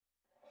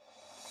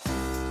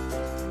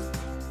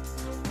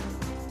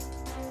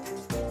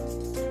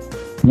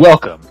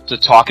Welcome to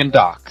Talkin'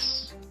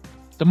 Docs,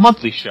 the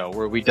monthly show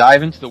where we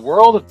dive into the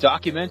world of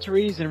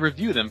documentaries and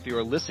review them for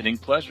your listening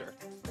pleasure.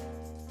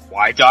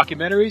 Why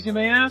documentaries, you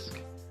may ask?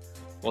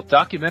 Well,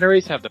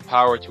 documentaries have the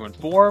power to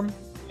inform,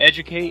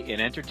 educate, and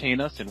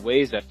entertain us in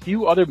ways that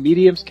few other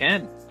mediums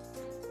can.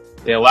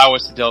 They allow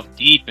us to delve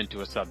deep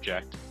into a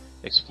subject,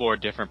 explore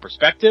different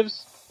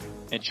perspectives,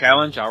 and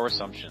challenge our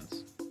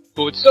assumptions.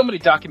 But with so many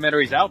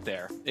documentaries out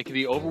there, it can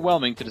be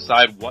overwhelming to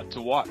decide what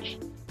to watch.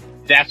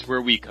 That's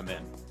where we come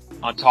in.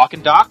 On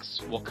Talkin'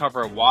 Docs, we'll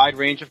cover a wide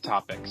range of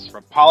topics,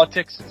 from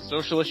politics and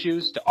social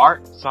issues to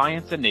art,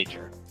 science, and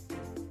nature.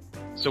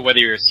 So whether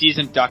you're a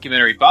seasoned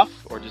documentary buff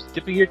or just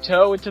dipping your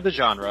toe into the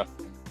genre,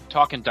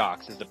 Talkin'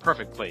 Docs is the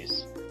perfect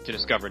place to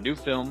discover new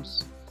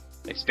films,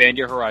 expand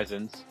your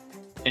horizons,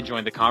 and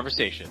join the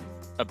conversation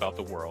about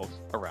the world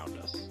around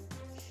us.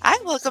 Hi,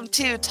 welcome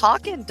to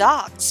Talkin'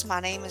 Docs. My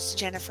name is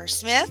Jennifer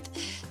Smith.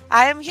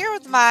 I am here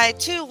with my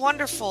two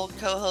wonderful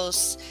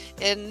co-hosts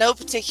in no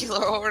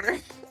particular order.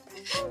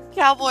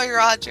 Cowboy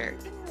Roger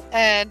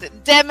and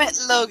dammit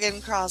Logan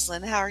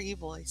Crosland. How are you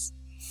boys?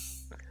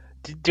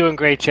 Doing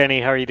great, Jenny.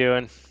 How are you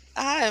doing?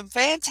 I am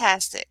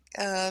fantastic.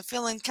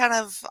 Feeling kind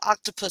of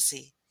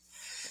octopusy.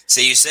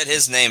 See, you said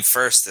his name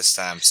first this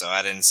time, so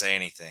I didn't say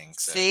anything.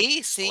 So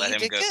see, let you him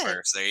did go good.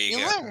 first. There you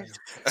go. Learned.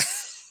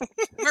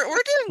 We're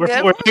doing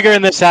good. We're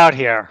figuring this out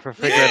here. We're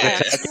figuring Yeah,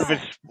 this out. yeah.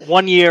 If it's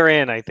 1 year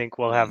in, I think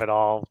we'll have it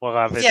all. We'll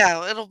have it.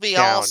 Yeah, it'll be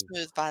down. all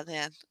smooth by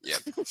then.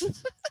 Yep.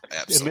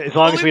 Absolutely. As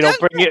long Well,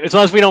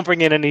 as we don't bring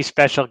in any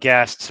special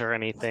guests or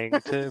anything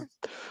to,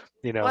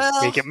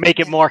 Well, make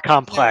it more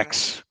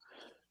complex.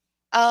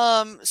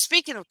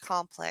 Speaking of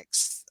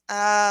complex,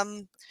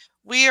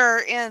 we are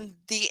in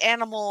the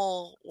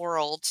animal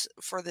world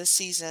for this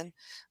season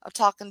of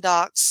Talkin'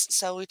 Docs.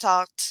 So we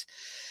talked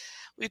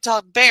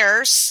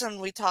bears and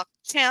we talked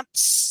chimps.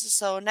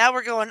 So now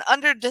we're going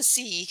under the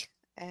sea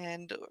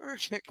and we're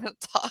going to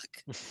talk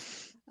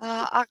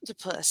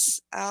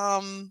octopus.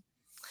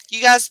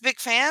 You guys big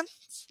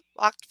fans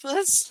of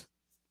octopus?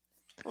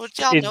 What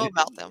y'all know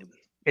about them?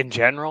 In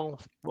general?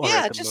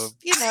 Yeah, just,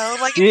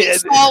 like if you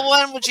saw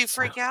one, would you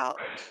freak out?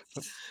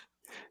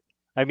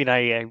 I mean,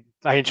 I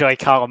enjoy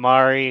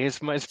calamari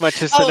as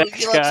much as the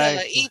next you love guy.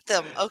 to eat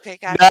them. Okay,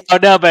 gotcha.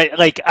 No, but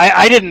like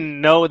I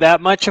didn't know that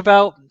much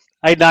about.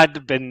 I'd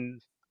not been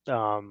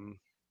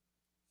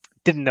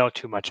didn't know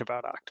too much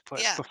about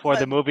octopus before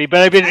the movie,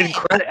 but I've been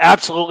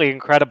absolutely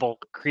incredible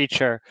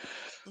creature.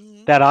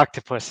 Mm-hmm. That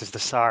octopus is the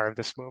star of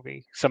this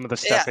movie. Some of the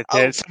stuff it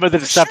did,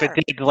 it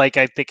did. Like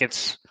I think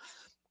it's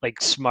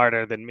like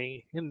smarter than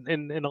me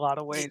in a lot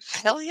of ways.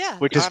 Hell yeah,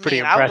 which is pretty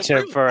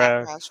impressive for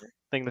a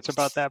thing that's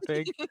about that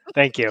big.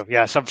 Thank you.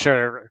 Yes, I'm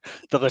sure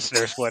the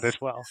listeners would as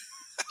well.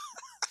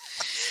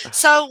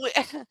 So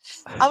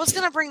I was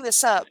going to bring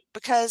this up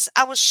because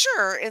I was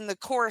sure in the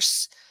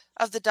course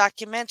of the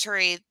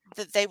documentary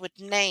that they would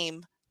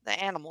name the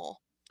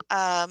animal.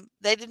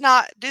 They did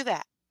not do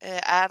that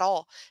at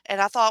all. And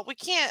I thought we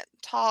can't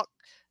talk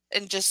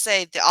and just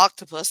say the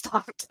octopus,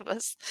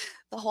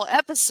 the whole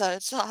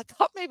episode. So I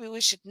thought maybe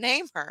we should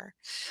name her,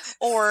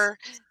 or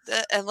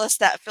unless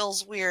that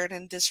feels weird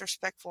and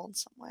disrespectful in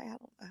some way. I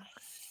don't know.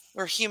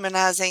 We're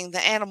humanizing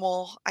the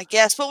animal, I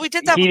guess, but we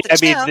did that with the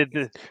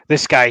chimp.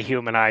 This guy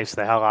humanized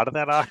the hell out of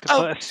that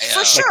octopus. Oh,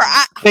 for sure.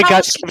 I think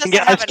us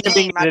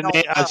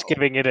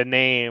giving it a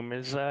name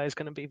is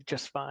going to be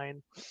just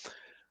fine.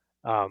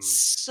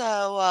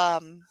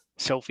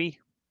 Sophie?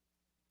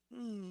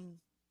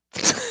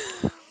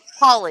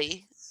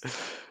 Polly.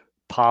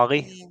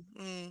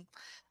 Mm.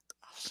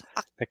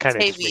 That kind of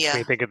makes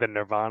me think of the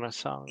Nirvana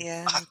song.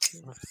 Yeah.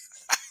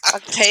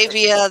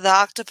 Octavia the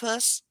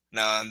octopus.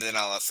 No, and then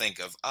I'll think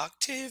of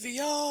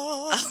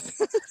Octavia.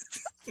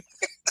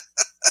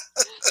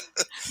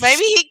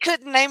 Maybe he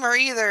couldn't name her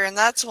either, and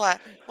that's why.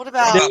 What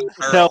about?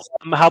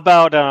 How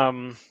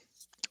about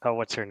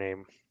what's her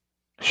name?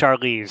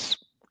 Charlize,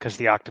 because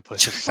the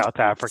octopus is South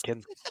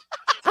African.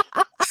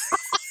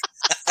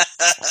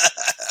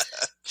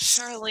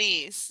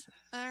 Charlize.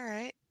 All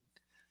right.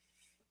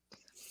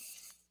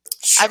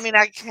 I mean,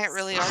 I can't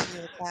really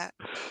argue with that.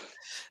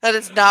 That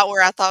is not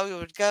where I thought we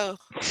would go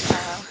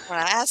when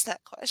I asked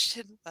that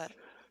question. But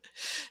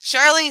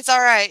Charlene's all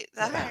right.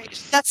 All right.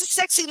 That's a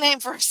sexy name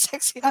for a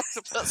sexy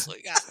octopus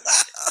we got.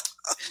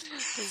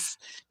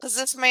 Because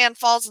this man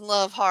falls in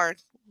love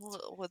hard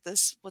with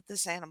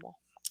this animal.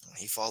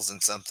 He falls in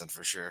something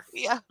for sure.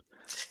 Yeah.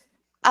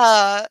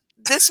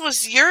 This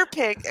was your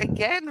pick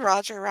again,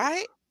 Roger,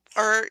 right?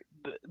 Or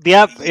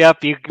Yep.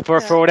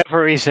 For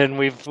whatever reason,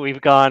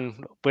 we've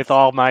gone with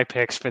all my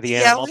picks for the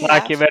animal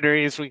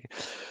documentaries. We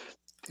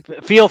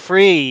feel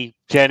free,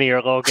 Jenny or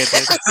Logan,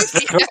 to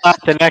throw out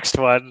the next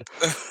one.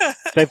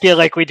 I feel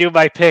like we do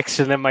my picks,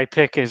 and then my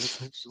pick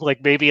is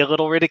like maybe a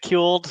little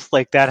ridiculed,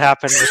 like that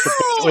happened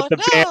with the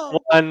bear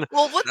one.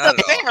 Well, with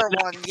the bear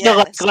one,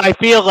 yes. I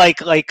feel like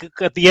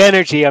the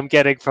energy I'm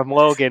getting from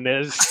Logan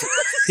is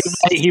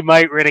he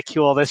might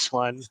ridicule this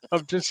one.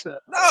 I'm just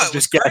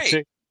guessing.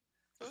 It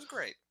was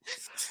great.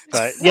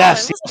 But No,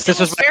 yes, it this was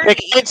was my very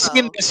pick. I'd seen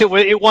emo. this.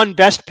 It won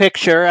Best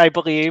Picture, I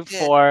believe, Did.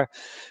 for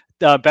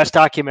best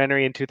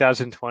documentary in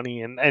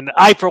 2020, and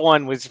I for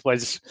one was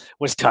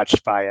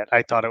touched by it.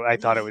 I thought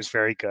it was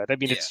very good. I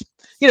mean,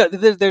 Yeah.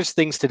 it's there's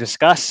things to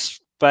discuss,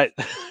 but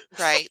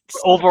Right.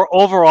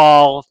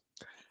 overall,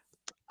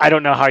 I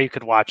don't know how you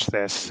could watch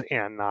this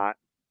and not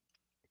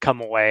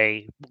come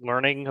away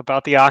learning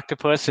about the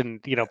octopus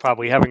and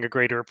probably having a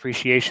greater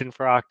appreciation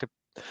for octopi,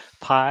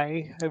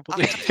 I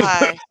believe,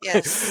 Octopi,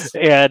 yes.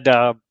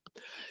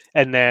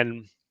 and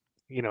then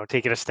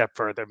take it a step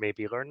further,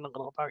 maybe learn a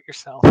little about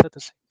yourself at the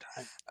same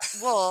time.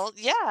 Well,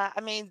 yeah.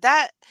 I mean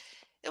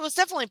it was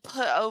definitely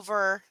put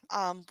over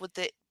with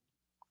the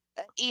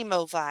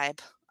emo vibe.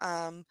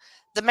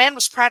 The man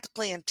was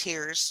practically in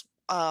tears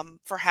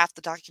for half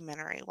the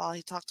documentary while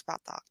he talked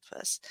about the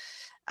octopus,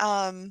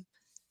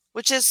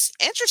 which is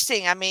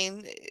interesting. I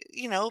mean,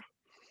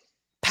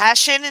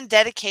 passion and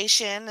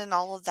dedication and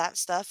all of that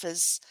stuff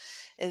is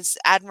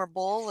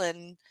admirable,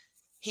 and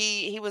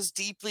he was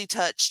deeply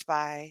touched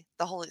by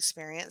the whole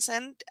experience,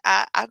 and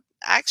I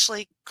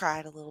actually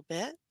cried a little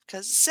bit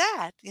because it's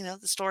sad. The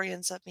story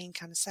ends up being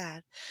kind of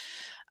sad.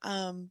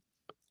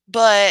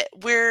 But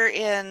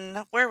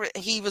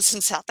he was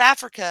in South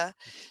Africa,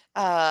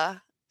 uh,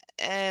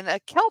 in a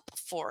kelp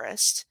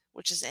forest,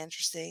 which is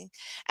interesting.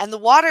 And the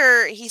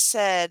water, he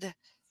said,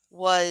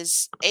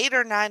 was 8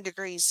 or 9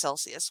 degrees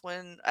Celsius.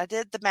 When I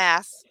did the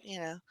math,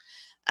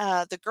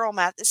 the girl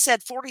math, it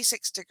said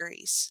 46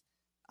 degrees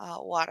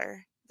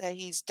water that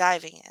he's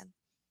diving in.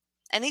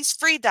 And he's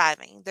free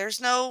diving.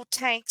 There's no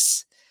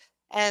tanks.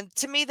 And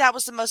to me, that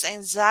was the most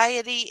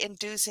anxiety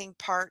inducing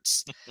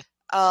parts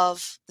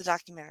of the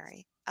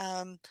documentary.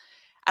 I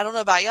don't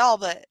know about y'all,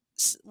 but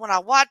when I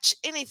watch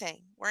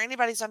anything where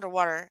anybody's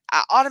underwater,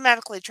 I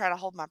automatically try to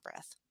hold my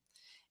breath.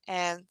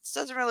 And this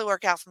doesn't really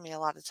work out for me a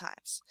lot of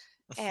times.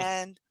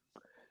 And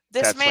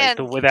this man,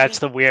 that's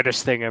the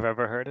weirdest thing I've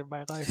ever heard in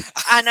my life.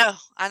 I know,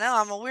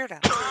 I'm a weirdo.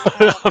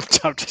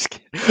 I'm just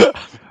kidding.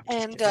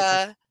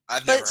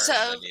 I've never heard of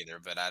that either,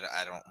 but I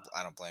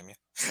don't blame you.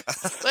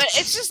 But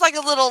it's just like a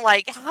little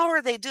how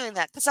are they doing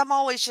that? Because I'm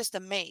always just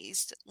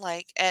amazed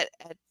at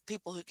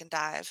people who can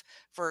dive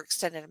for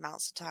extended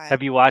amounts of time.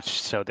 Have you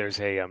watched? So there's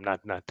a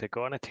not to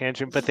go on a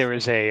tangent, but there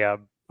is a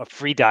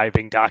free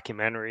diving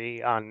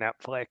documentary on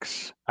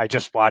Netflix. I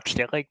just watched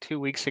it like 2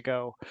 weeks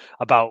ago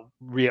about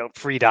real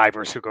free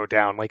divers who go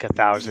down like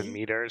 1,000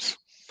 meters.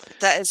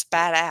 That is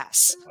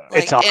badass.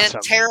 It's awesome.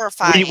 And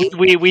terrifying.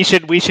 We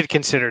should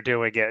consider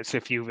doing it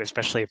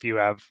especially if you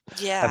have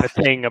a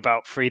thing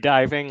about free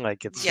diving.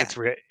 Like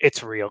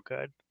it's real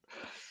good.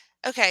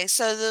 Okay,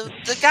 so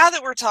the guy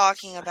that we're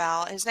talking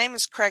about, his name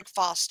is Craig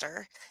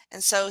Foster,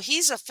 and so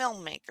he's a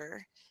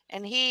filmmaker.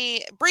 And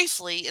he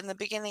briefly, in the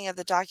beginning of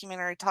the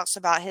documentary, talks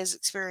about his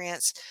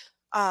experience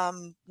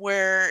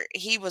where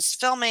he was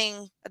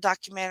filming a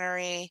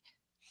documentary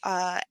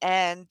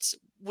and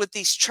with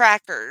these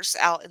trackers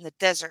out in the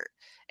desert.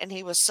 And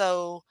he was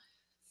so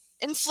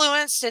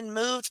influenced and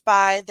moved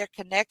by their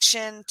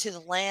connection to the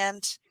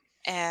land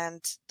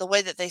and the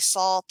way that they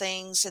saw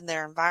things in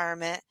their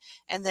environment.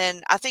 And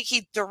then I think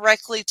he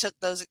directly took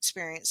those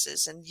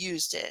experiences and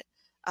used it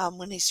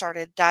when he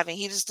started diving.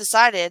 He just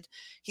decided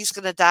he's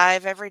going to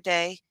dive every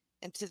day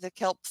into the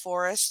kelp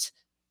forest,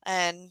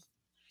 and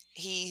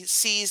he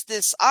sees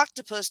this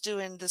octopus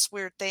doing this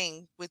weird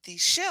thing with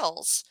these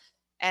shells.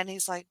 And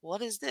he's like,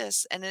 what is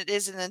this? And it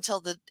isn't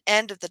until the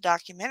end of the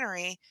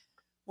documentary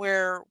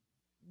where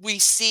we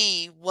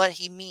see what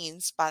he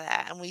means by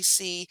that. And we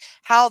see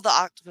how the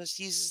octopus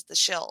uses the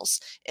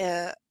shells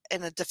in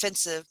a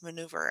defensive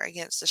maneuver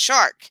against a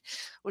shark,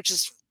 which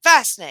is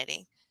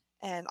fascinating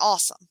and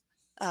awesome,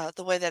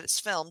 the way that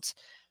it's filmed.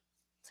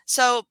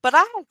 So, but I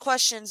have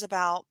questions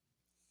about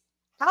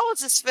how is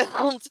this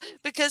filmed?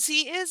 Because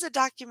he is a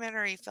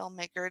documentary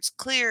filmmaker. It's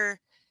clear,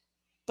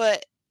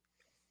 but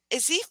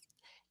is he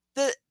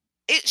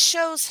it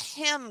shows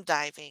him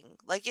diving.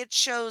 Like it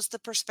shows the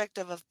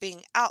perspective of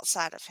being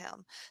outside of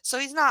him. So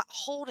he's not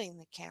holding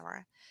the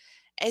camera.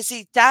 Is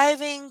he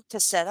diving to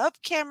set up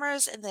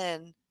cameras and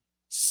then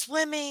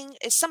swimming?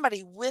 Is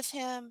somebody with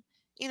him?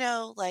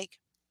 I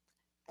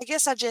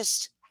guess I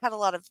just had a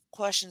lot of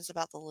questions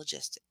about the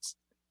logistics.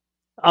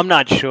 I'm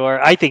not sure.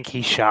 I think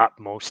he shot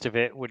most of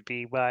it, would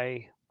be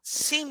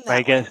seemed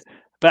that guess. way.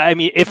 But I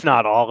mean, if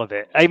not all of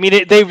it. I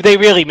mean, they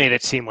really made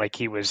it seem like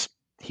he was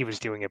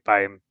doing it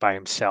by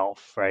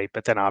himself, right?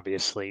 But then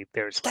obviously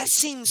there's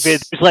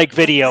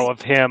video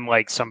of him,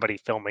 like somebody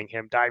filming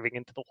him diving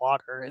into the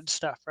water and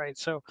stuff, right?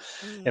 So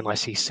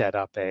unless he set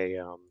up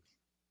a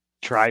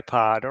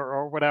tripod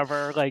or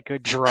whatever, like a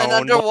drone, an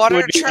underwater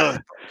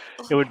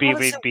it would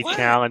be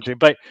challenging.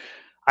 But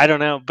I don't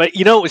know. But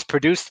it was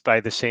produced by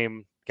the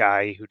same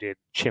guy who did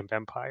Chimp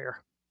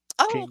Empire.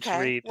 Oh, James okay.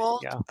 Reed. Well,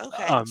 yeah.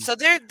 Okay. So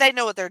they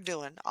know what they're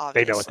doing.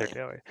 Obviously, they know what they're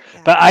doing.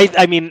 Yeah. But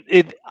I mean,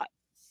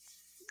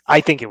 I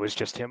think it was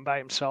just him by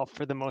himself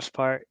for the most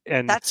part,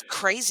 and that's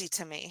crazy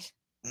to me.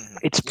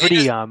 It's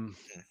pretty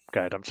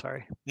good. I'm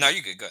sorry. No,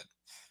 you're good.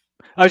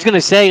 I was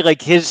gonna say,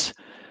 like I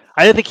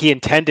don't think he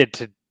intended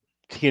to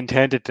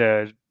intended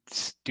to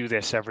do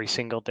this every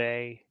single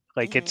day.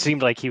 Like it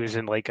seemed like he was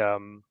in like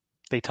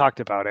they talked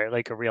about it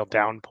like a real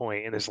down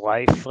point in his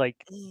life, like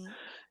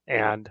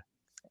and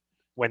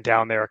went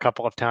down there a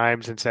couple of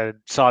times and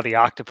saw the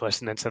octopus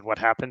and then said, what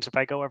happens if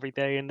I go every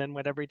day, and then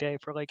went every day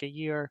for like a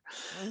year.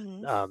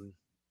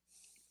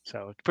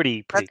 So it's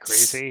pretty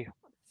crazy.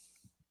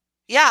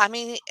 Yeah, I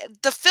mean,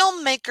 the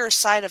filmmaker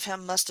side of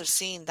him must have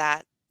seen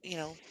that,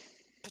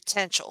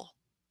 potential.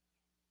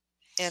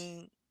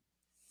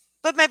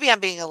 But maybe I'm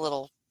being a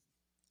little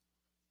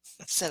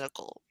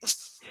cynical.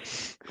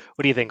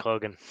 What do you think,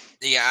 Logan?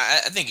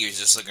 Yeah, I think he was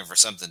just looking for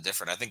something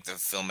different. I think the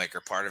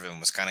filmmaker part of him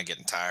was kind of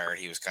getting tired.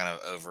 He was kind of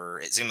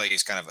it seemed like he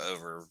was kind of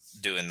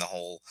overdoing the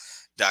whole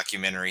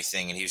documentary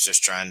thing, and he was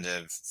just trying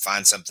to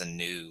find something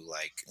new,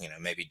 like,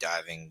 maybe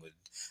diving would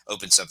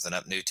open something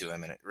up new to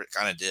him, and it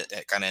kind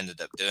of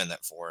ended up doing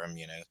that for him.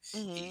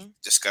 He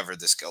discovered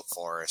this kelp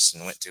forest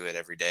and went to it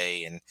every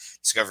day and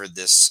discovered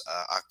this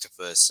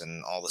octopus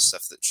and all the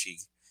stuff that she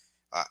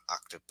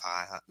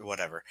octopi,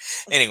 whatever.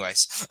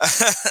 Anyways,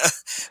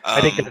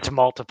 I think it's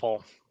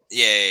multiple.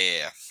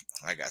 Yeah.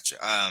 I got you.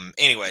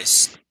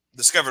 Anyways,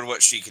 discovered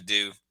what she could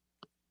do.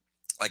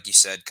 Like you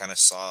said, kind of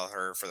saw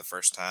her for the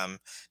first time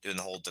doing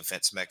the whole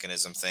defense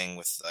mechanism thing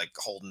with like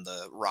holding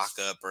the rock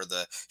up or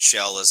the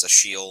shell as a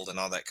shield and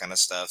all that kind of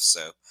stuff.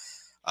 So,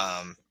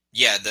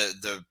 yeah,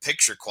 the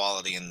picture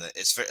quality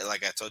it's very,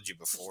 like I told you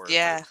before.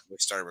 Yeah, we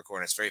started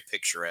recording. It's very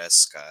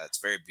picturesque. It's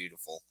very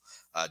beautiful.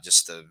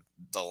 Just the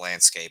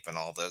landscape and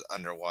all the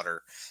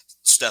underwater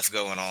stuff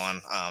going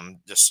on.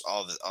 Just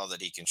all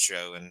that he can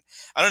show. And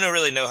I don't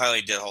really know how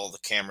he did all the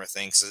camera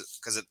things,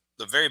 because at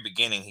the very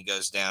beginning he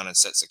goes down and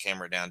sets the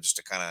camera down just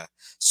to kind of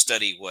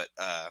study what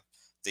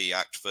the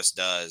octopus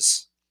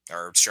does,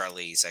 or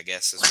Charlize, I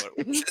guess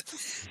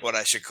is what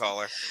I should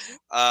call her.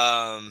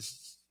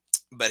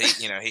 But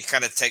he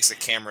kind of takes the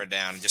camera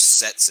down and just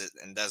sets it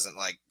and doesn't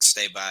like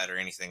stay by it or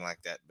anything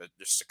like that, but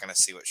just to kind of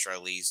see what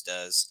Charlize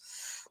does.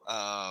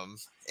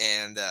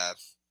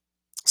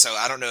 So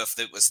I don't know if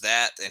it was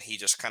that and he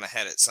just kind of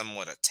had it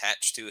somewhat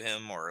attached to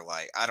him, or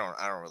like, I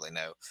don't really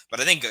know.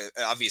 But I think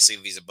obviously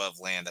if he's above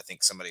land, I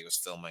think somebody was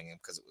filming him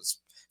because it was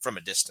from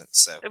a distance.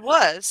 So it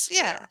was,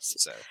 yeah.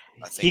 So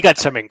I think he got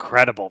some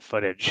incredible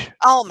footage.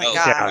 Oh my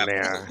god! Down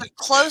there. The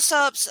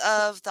close-ups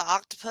of the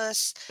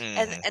octopus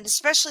and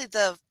especially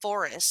the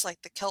forest,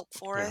 like the kelp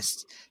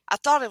forest. Yeah. I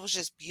thought it was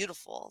just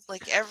beautiful.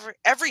 Like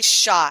every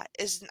shot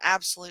is an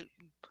absolute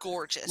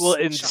gorgeous. Well,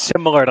 and shot.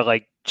 Similar to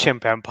like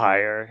Chimp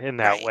Empire in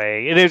that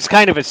way, and it's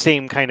kind of a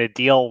same kind of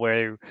deal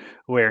where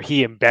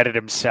he embedded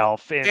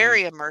himself in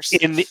very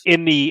immersive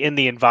in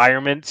the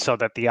environment, so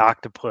that the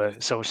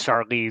octopus, so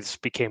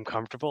Charlize became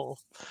comfortable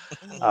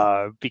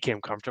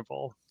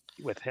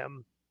with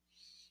him.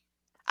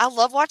 I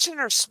love watching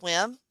her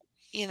swim.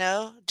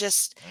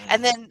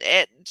 And then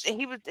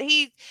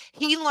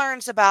he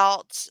learns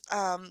about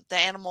the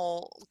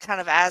animal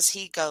kind of as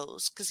he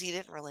goes, because he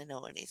didn't really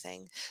know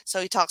anything. So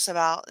he talks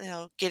about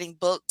getting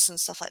books and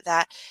stuff like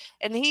that,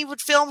 and he would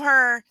film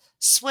her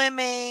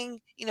swimming,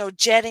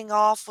 jetting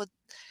off with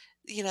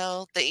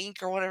the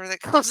ink or whatever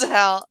that comes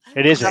out.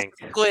 It is ink,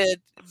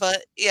 squid,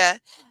 but yeah,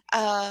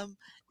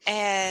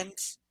 and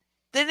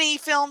then he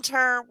filmed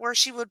her where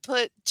she would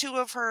put two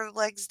of her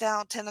legs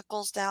down,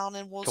 tentacles down,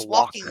 and was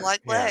walking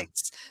like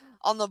legs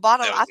on the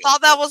bottom. I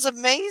thought that was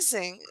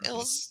amazing. It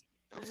was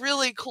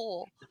really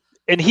cool.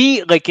 And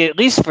he, like, at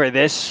least for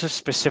this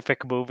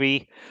specific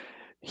movie,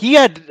 he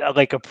had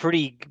like a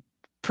pretty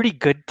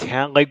good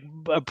talent, like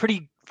a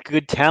pretty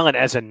good talent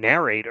as a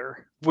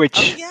narrator,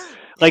 which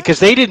like, because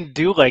they didn't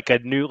do like a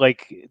new,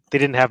 like they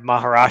didn't have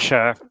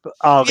Maharaja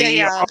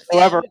Ali or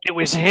whoever. It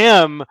was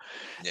him.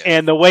 Yeah.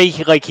 And the way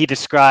he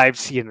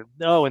describes, and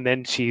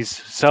then she's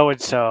so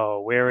and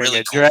so wearing really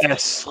a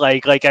dress, cool.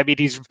 like I mean,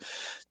 he's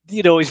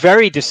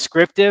very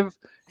descriptive,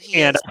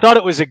 and I thought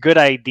it was a good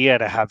idea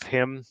to have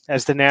him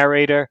as the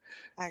narrator,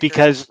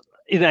 because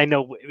I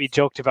know we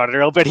joked about it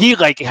earlier, but he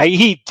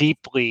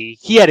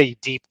had a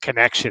deep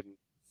connection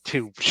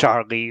to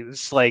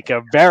Charlize, like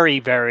a very,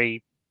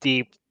 very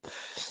deep,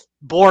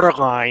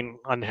 borderline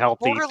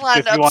unhealthy, if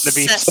you want to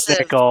be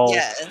cynical.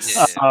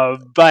 Yes.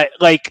 But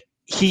like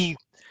he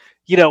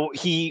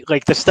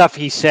like the stuff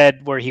he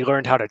said where he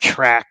learned how to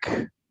track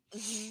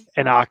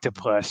an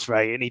octopus,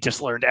 right? And he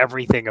just learned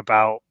everything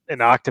about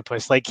an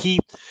octopus. Like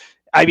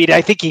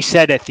I think he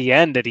said at the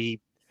end that he,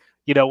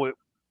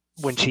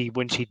 when she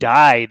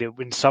died,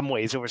 in some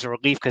ways it was a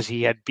relief because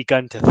he had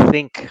begun to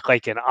think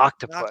like an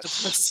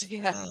octopus.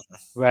 Yeah.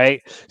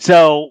 Right.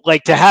 So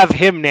like to have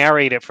him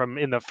narrate it from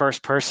in the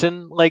first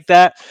person like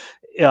that,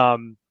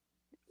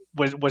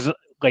 was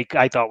like,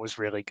 I thought was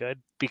really good,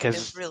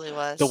 because it really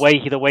was.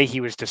 The way he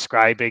was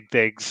describing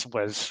things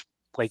was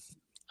like,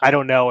 I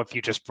don't know if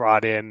you just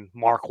brought in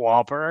Mark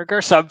Wahlberg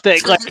or something,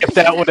 like if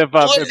that would have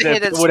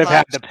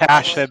had the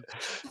passion.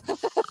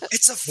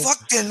 It's a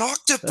fucking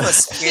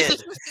octopus,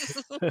 kid.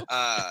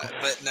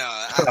 But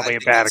no, probably a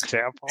bad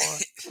example.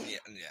 Yeah,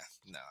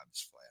 no, I'm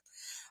just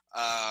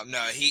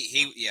No,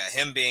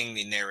 him being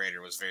the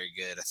narrator was very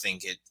good. I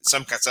think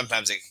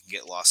sometimes it can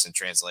get lost in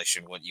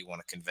translation what you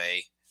want to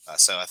convey.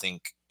 So I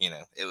think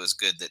it was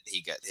good that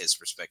he got his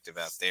perspective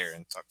out there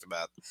and talked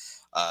about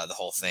the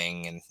whole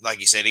thing. And like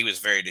you said, he was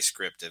very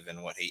descriptive in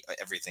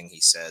everything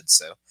he said.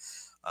 So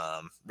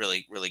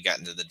really got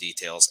into the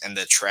details and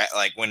the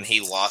like when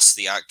he lost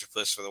the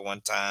octopus for the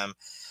one time.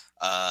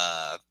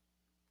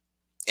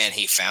 And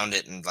he found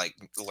it and like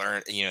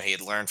learned, he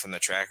had learned from the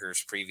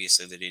trackers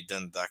previously that he'd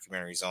done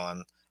documentaries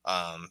on.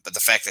 But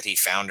the fact that he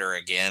found her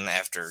again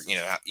after,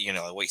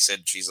 what he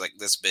said, she's like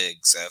this big.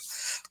 So,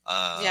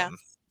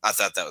 I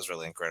thought that was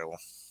really incredible.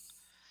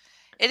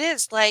 It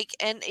is like,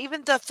 and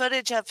even the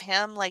footage of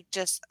him, like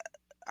just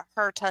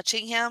her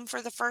touching him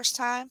for the first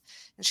time,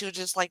 and she would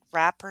just like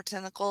wrap her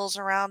tentacles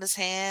around his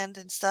hand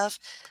and stuff.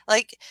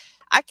 Like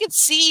I could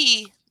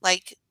see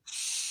like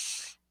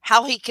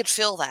how he could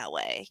feel that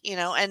way,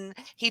 and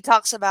he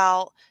talks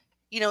about,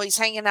 he's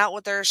hanging out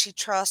with her, she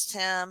trusts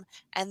him,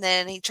 and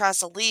then he tries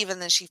to leave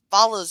and then she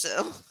follows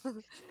him.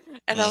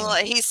 And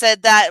he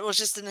said that it was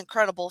just an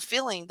incredible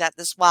feeling that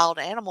this wild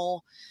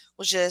animal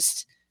was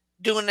just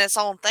doing its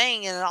own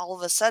thing, and then all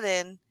of a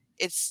sudden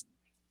it's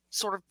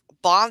sort of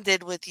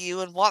bonded with you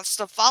and wants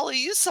to follow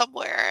you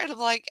somewhere. And I'm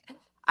like,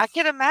 I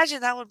can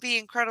imagine that would be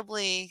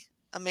incredibly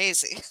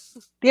amazing.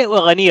 Yeah,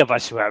 well, any of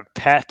us who have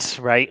pets,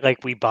 right?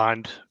 Like we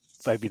bond.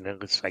 I mean,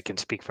 I can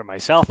speak for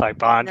myself. I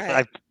bond. Right.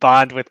 I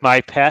bond with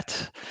my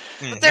pet.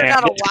 But they're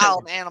not a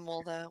wild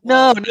animal, though.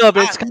 No, but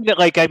it's kind of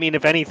like, I mean,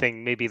 if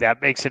anything, maybe that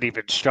makes it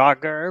even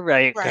stronger,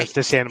 right? Because Right.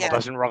 this animal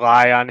doesn't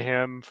rely on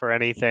him for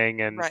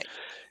anything, and Right.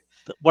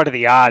 what are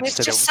the odds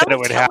that just so it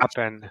would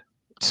happen?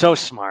 So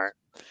smart.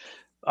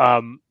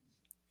 So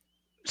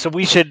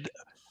we should.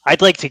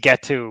 I'd like to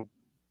get to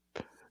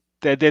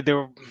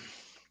the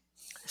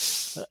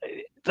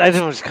I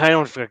don't want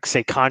to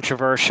say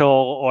controversial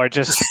or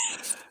just.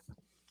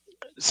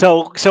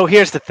 So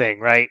here's the thing,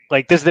 right?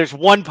 Like there's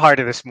one part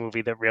of this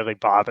movie that really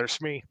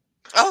bothers me.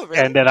 Oh,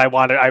 really? And that I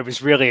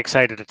was really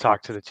excited to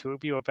talk to the two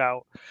of you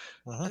about.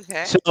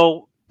 Okay.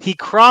 So he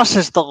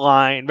crosses the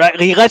line, right?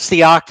 He lets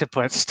the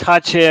octopus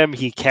touch him.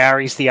 He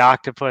carries the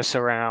octopus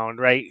around,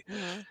 right?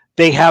 Mm-hmm.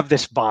 They have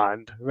this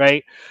bond,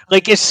 right?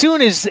 Like as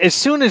soon as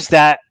Charlize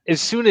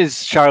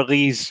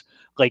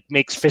like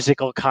makes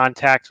physical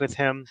contact with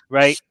him,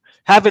 right?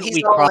 Haven't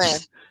we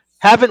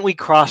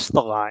crossed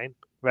the line,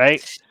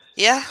 right?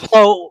 Yeah.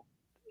 So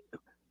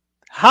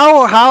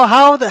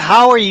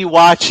how are you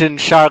watching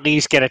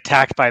Charlize get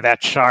attacked by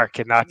that shark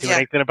and not do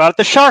anything about it?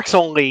 The shark's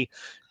only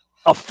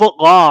a foot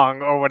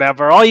long or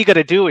whatever. All you got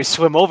to do is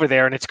swim over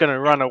there and it's going to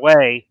run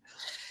away.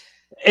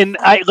 And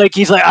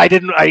he's like, I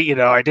didn't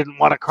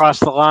want to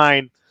cross the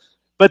line.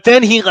 But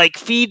then he like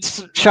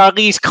feeds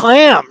Charlize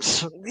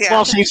clams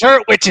while she's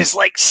hurt, which is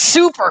like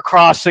super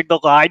crossing the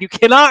line. You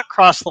cannot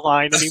cross the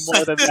line any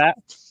more than that.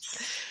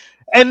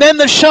 And then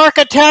the shark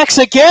attacks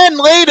again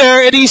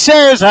later, and he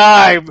says,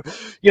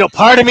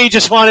 part of me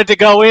just wanted to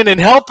go in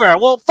and help her.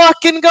 Well,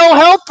 fucking go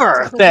help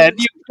her then.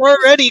 You've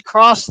already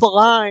crossed the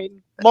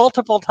line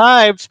multiple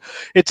times.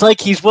 It's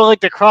like he's willing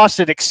to cross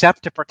it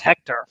except to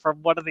protect her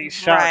from one of these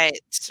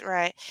sharks.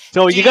 Right.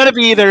 So you got to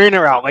be either in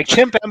or out. Like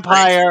Chimp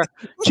Empire,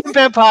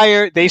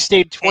 they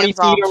stayed 20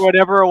 feet or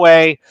whatever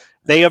away.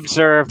 They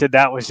observed, and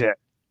that was it.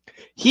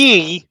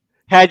 He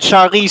had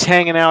Charlize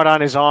hanging out on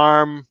his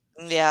arm.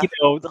 Yeah.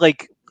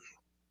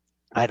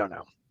 I don't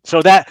know.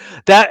 So that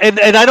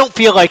and I don't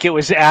feel like it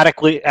was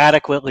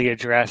adequately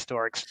addressed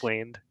or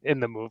explained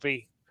in the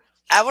movie.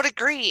 I would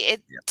agree.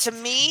 To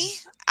me,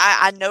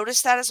 I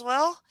noticed that as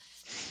well,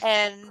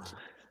 and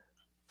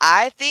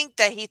I think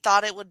that he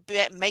thought it would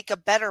make a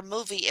better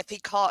movie if he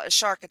caught a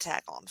shark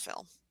attack on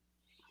film.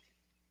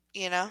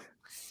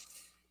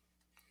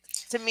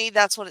 To me,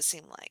 that's what it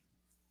seemed like,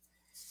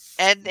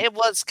 and it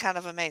was kind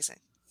of amazing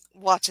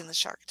watching the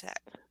shark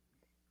attack.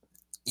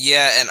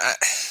 Yeah, and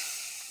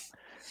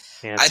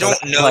I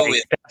don't know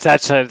if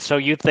so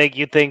you think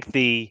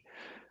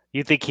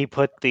he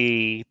put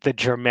the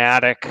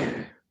dramatic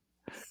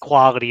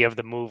quality of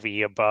the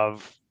movie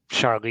above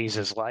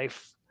Charlize's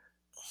life?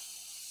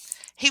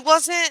 He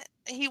wasn't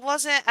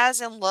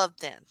as in love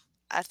then.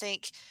 I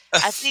think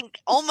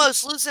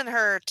almost losing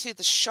her to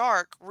the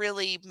shark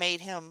really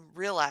made him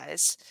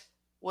realize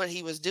what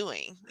he was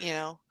doing,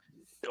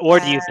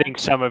 Or do you think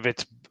some of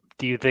it's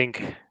do you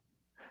think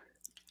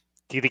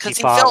he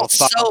felt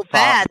so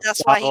bad?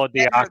 That's why he followed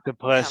the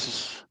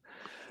octopus.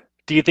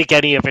 Do you think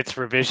any of it's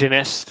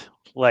revisionist?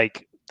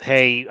 Like,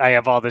 hey, I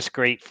have all this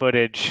great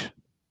footage.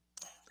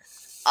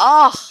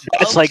 Oh,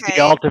 that's like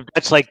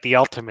the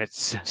ultimate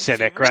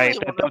cynic, right?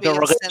 The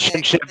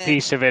relationship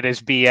piece of it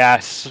is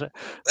BS,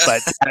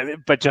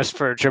 but just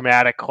for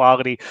dramatic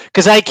quality.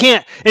 Because I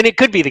can't, and it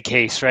could be the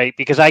case, right?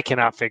 Because I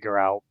can't figure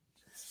out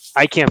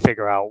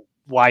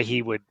why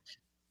he would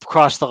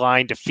cross the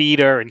line to feed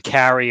her and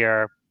carry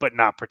her, but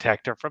not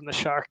protect her from the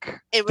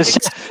shark. It would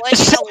explain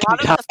a lot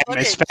of the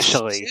footage,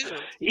 especially too.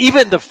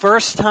 Even the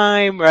first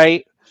time,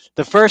 right?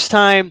 The first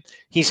time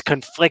he's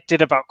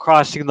conflicted about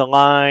crossing the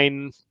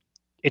line.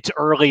 It's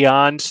early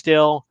on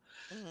still.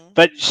 Mm-hmm.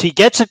 But she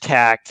gets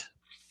attacked.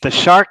 The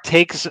shark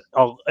takes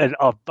an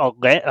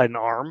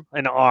arm.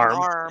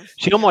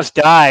 She almost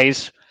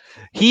dies.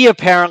 He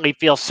apparently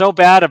feels so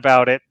bad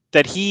about it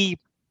that he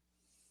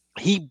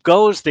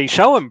goes. They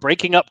show him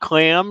breaking up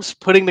clams,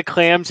 putting the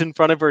clams in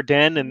front of her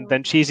den, and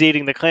then she's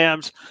eating the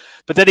clams.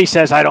 But then he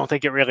says, "I don't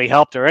think it really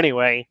helped her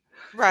anyway."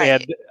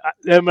 Right.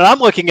 And when I'm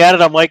looking at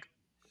it, I'm like,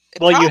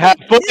 well, you have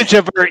footage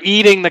of her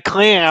eating the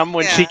clam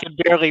when she can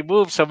barely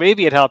move, so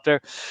maybe it helped her.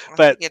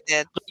 But it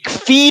did.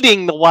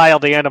 Feeding the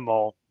wild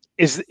animal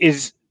is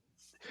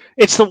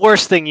it's the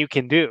worst thing you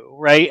can do,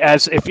 right?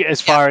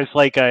 As far as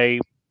like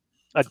a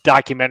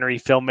documentary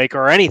filmmaker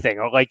or anything,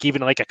 or like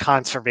even like a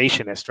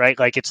conservationist, right?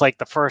 Like it's like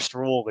the first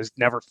rule is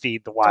never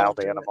feed the wild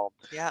animal,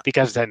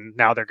 because then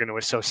now they're going to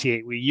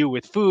associate you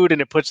with food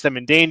and it puts them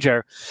in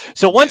danger.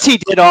 So once he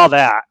did all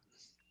that,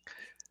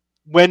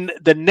 when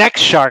the next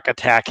shark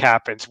attack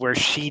happens, where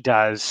she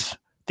does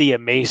the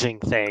amazing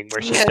thing,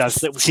 where she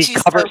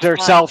covers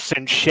herself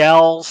in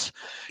shells,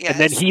 and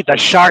then the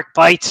shark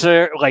bites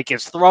her, like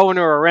is throwing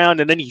her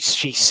around, and then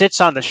she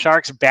sits on the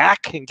shark's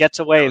back and gets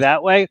away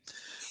that way.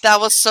 That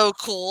was so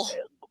cool.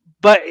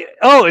 But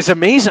it's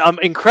amazing,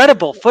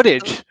 incredible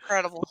footage.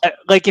 Incredible.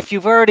 Like if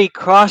you've already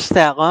crossed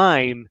that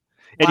line,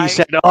 and you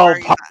said,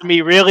 part of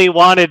me really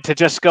wanted to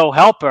just go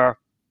help her.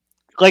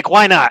 Like,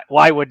 why not?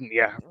 Why wouldn't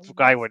you?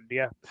 Why wouldn't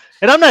you?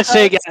 And I'm not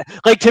saying,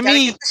 like, to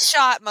me, get the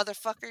shot,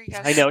 motherfucker.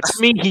 I know.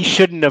 To me, he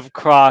shouldn't have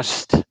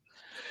crossed.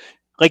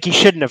 Like, he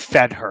shouldn't have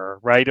fed her,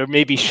 right? Or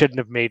maybe shouldn't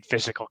have made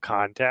physical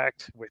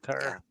contact with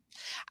her. Yeah.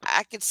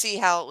 I could see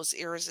how it was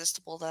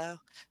irresistible, though.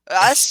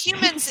 Us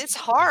humans, it's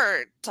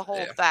hard to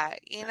hold back,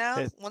 you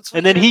know.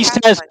 And then he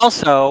says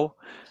also,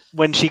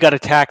 when she got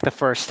attacked the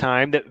first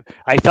time, that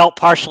I felt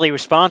partially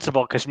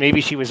responsible because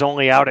maybe she was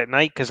only out at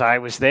night because I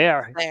was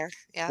there.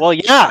 Well,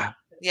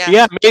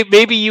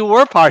 maybe you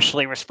were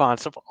partially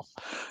responsible,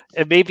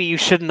 and maybe you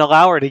shouldn't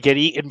allow her to get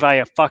eaten by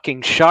a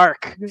fucking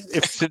shark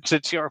since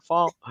it's your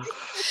fault.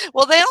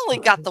 Well, they only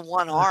got the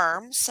one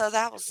arm, so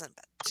that wasn't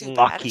too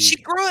lucky. Bad. She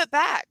grew it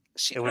back.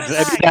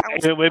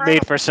 It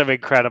made for some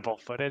incredible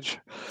footage.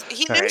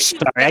 He knew she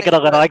sorry, I get a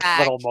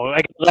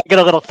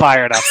little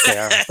fired up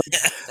there. I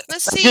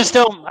just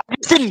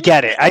didn't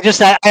get it. I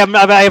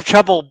have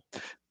trouble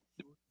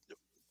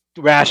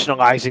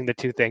rationalizing the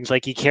two things.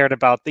 Like he cared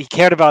about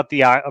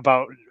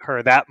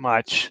her that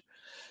much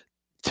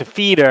to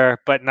feed her,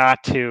 but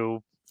not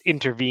to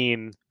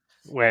intervene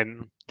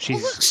when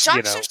she's. Well, look,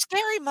 sharks are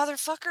scary,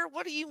 motherfucker.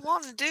 What do you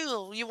want to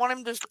do? You want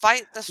him to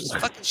fight the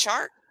fucking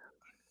shark?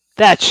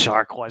 That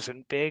shark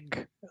wasn't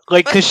big,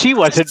 like because she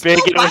wasn't big.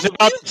 It was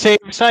about the same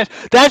size.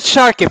 That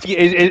shark,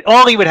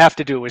 all he would have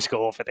to do was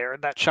go over there,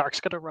 and that shark's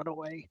gonna run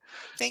away.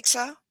 Think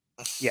so?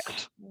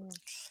 Yes.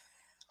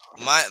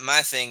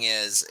 My thing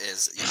is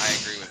I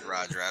agree with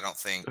Roger. I don't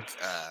think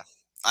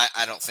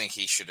I don't think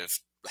he should have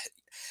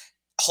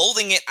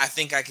holding it. I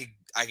think I could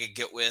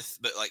get with,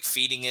 but like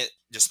feeding it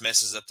just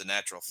messes up the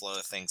natural flow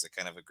of things. I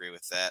kind of agree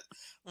with that.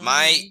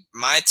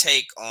 My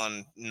take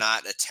on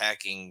not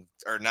attacking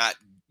or not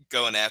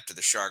going after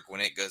the shark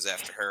when it goes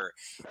after her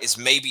is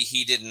maybe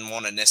he didn't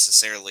want to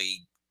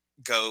necessarily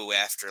go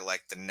after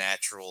like the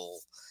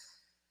natural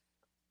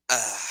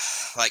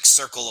like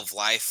circle of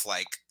life,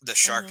 like the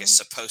shark is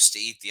supposed to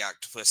eat the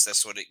octopus,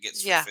 that's what it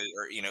gets for food,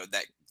 or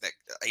that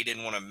he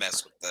didn't want to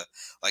mess with the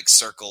like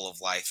circle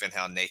of life and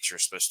how nature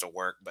is supposed to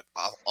work. But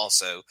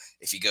also,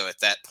 if you go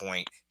at that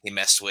point, he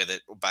messed with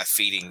it by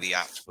feeding the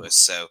octopus.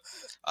 So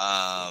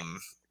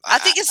I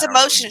think his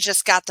emotions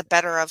just got the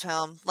better of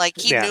him. Like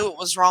he knew it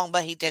was wrong,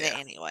 but he did it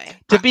anyway.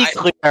 To be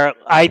clear,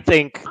 I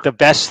think the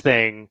best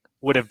thing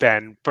would have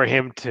been for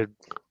him to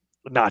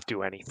not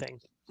do anything.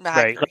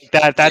 Right, like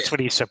that's what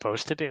he's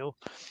supposed to do.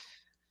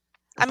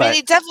 I mean,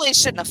 he definitely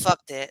shouldn't have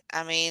fucked it.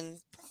 I mean,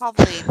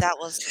 probably that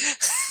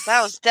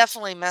was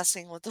definitely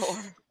messing with the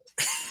order.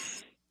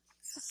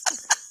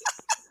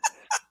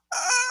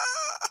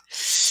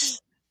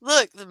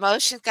 Look, the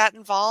emotions got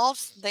involved,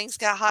 things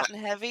got hot and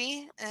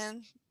heavy,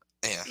 and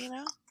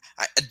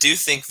I do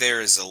think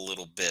there is a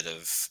little bit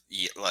of,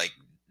 like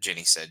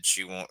Jenny said,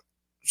 he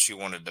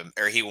wanted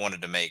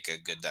to make a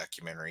good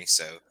documentary,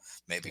 so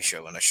maybe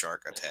showing a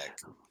shark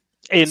attack.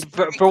 And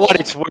for what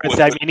it's worth,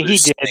 I mean, he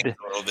did a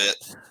little bit.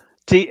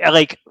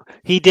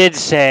 He did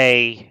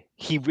say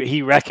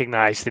he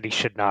recognized that he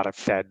should not have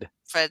fed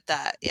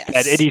that. Yes,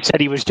 and he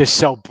said he was just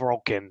so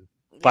broken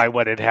by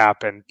what had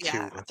happened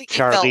to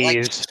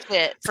Charlie.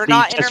 For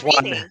not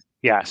intervening.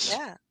 Yes.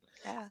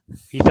 Yeah.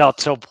 He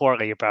felt so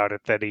poorly about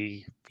it that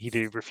he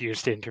did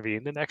refuse to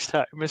intervene the next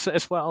time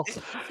as well,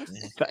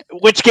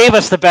 which gave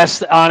us the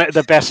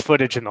best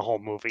footage in the whole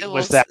movie. It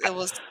was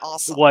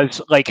awesome.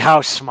 Was like how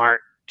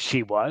smart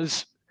she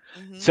was.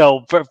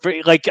 So for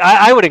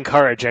I would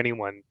encourage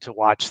anyone to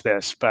watch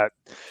this, but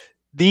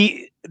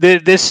the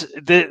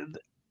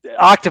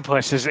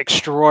octopus is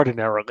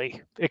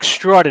extraordinarily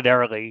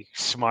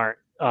smart.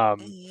 I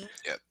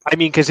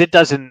mean, because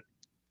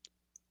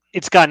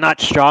it's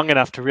not strong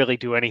enough to really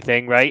do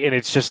anything, right? And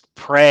it's just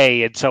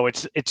prey, and so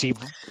it's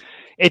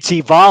it's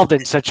evolved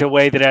in such a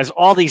way that it has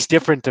all these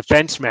different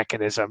defense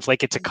mechanisms.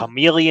 Like it's a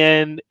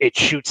chameleon, it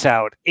shoots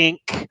out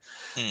ink,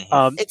 It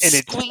and it's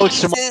so smart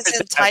squeezes in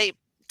that,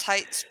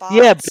 tight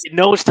yeah, but spots. it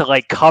knows to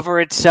like cover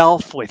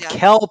itself with Yeah.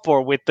 kelp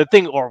or with the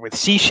thing or with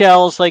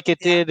seashells like it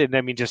Yeah. did. And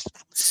I mean, just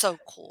So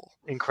cool.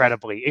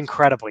 incredibly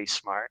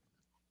smart.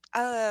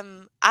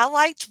 I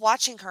liked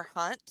watching her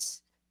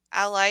hunt.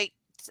 I liked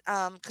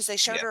because they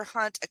showed her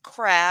hunt a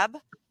crab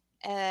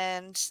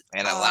and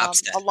a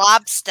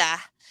lobster.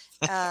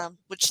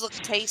 Which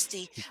looked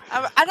tasty.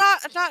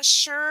 I'm not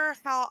sure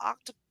how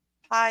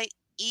octopi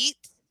eat.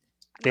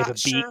 I'm They have not a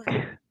sure.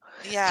 beak.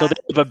 Yeah. So they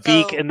have a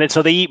beak, and then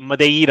so they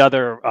eat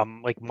other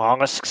like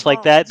mollusks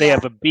like that. They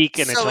have a beak,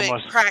 and it's so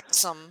almost it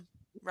cracks them.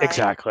 Right?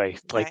 exactly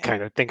like Right.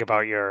 kind of think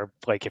about your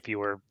like if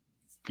you A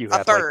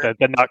had like bird.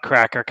 the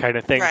nutcracker kind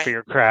of thing for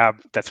your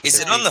crab. That's what Is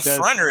their it on the beak does.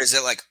 front or is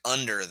it like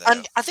under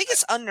though? I think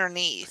it's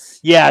underneath.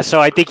 Yeah,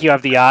 so I think you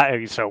have the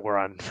eye. So we're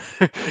on.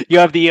 you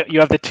have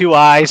the two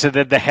eyes and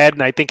then the head,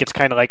 and I think it's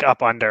kind of like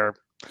up under.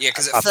 Yeah,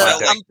 because it The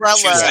felt like umbrella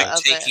she was like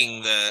of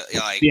taking the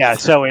like. Yeah,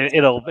 so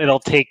it'll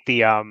take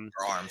the arms.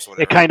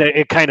 Whatever.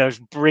 It kind of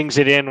brings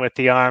it in with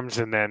the arms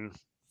and then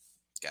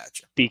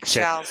gotcha. beaks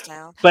it. chows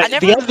down. But I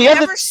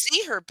never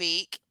see her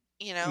beak.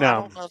 You know, I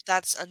don't know if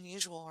that's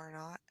unusual or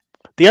not.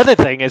 The other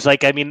thing is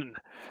like I mean,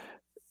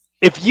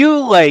 if you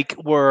like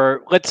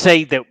were let's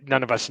say that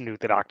none of us knew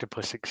that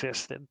octopus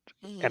existed,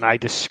 and I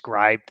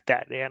described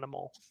that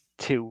animal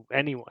to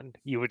anyone,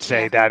 you would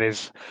say that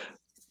is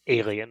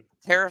alien.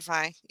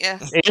 Terrifying, yeah.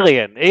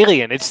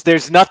 Alien.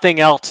 There's nothing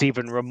else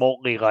even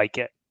remotely like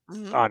it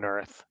on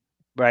Earth,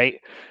 right?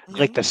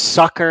 Like the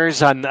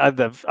suckers on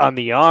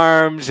the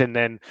arms, and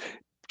then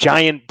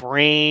giant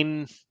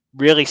brain,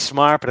 really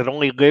smart, but it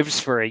only lives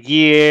for a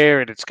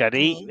year, and it's got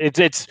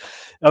It's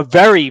a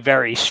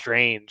very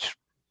strange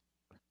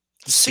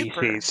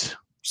species.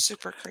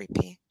 Super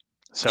creepy.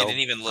 So it didn't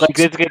even look like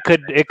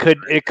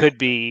it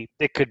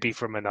could be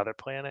from another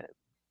planet.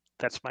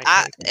 That's my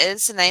take.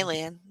 It's an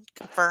alien.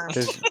 Confirmed.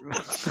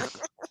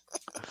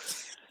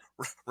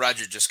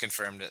 Roger just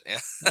confirmed it. Yeah.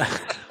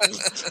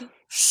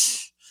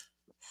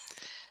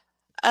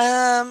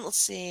 Let's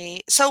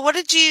see. So, what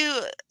did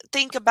you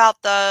think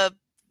about the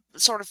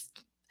sort of?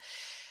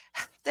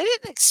 They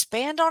didn't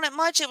expand on it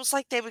much. It was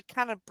like they would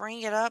kind of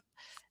bring it up.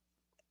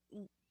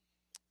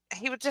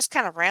 He would just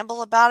kind of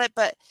ramble about it,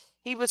 but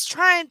he was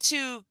trying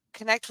to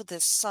connect with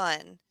his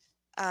son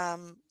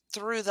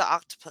through the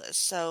octopus.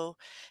 So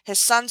his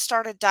son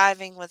started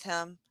diving with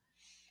him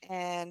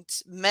and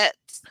met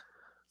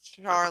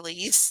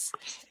Charlie's.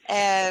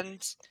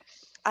 And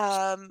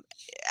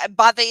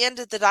by the end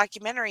of the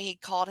documentary, he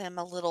called him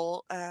a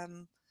little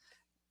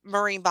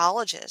marine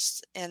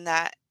biologist, in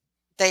that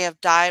they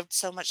have dived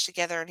so much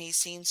together and he's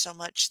seen so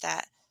much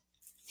that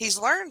he's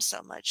learned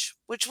so much,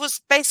 which was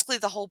basically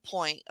the whole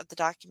point of the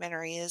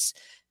documentary, is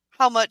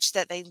how much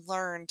that they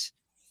learned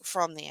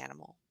from the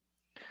animal.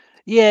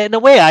 Yeah, and the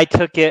way I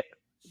took it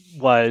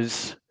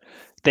was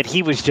that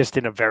he was just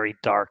in a very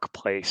dark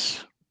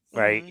place,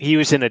 right? He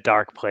was in a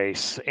dark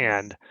place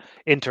and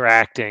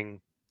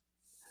interacting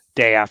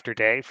day after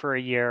day for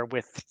a year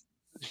with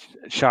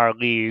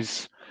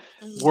Charlize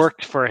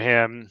worked for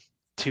him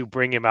to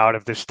bring him out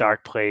of this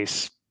dark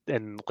place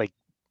and like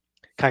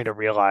kind of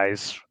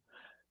realize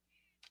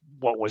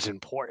what was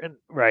important,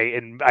 right?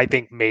 And I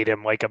think made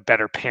him like a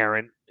better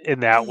parent in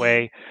that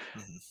way,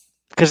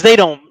 because they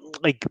don't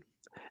like.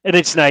 And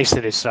it's nice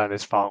that his son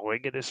is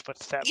following in his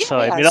footsteps. Yeah, so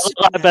I mean,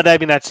 but I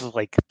mean that's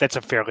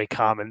a fairly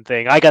common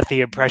thing. I got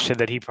the impression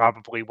that he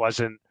probably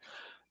wasn't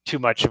too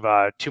much of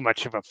a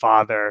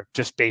father,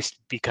 just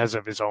because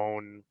of his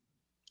own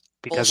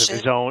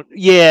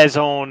his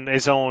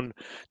own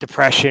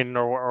depression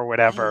or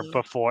whatever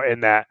before,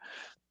 in that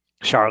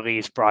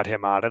Charlize brought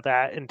him out of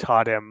that and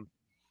taught him.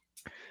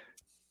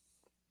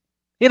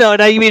 You know,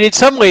 and I mean, in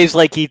some ways,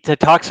 like he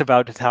talks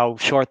about how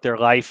short their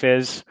life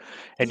is,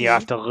 and you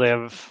have to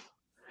live.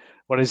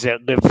 What is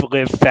it?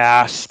 Live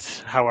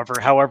fast.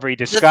 However he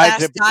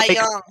describes it.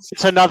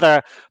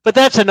 But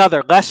that's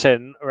another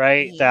lesson,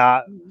 right?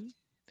 That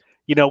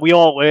you know,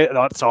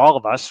 it's all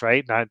of us,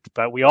 right?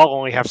 But we all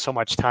only have so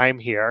much time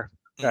here,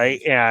 right?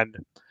 And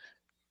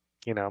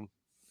you know,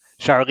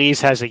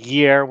 Charlize has a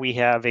year. We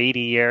have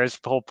 80 years,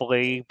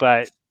 hopefully,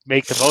 but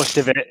make the most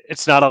of it.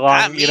 It's not a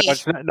long,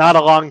 it's not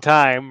a long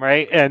time,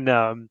 right?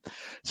 And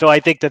so I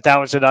think that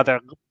was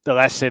the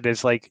lesson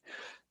is like,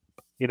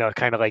 you know,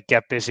 kind of like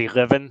get busy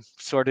living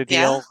sort of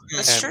deal. Yeah,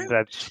 that's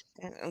true.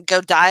 And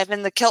go dive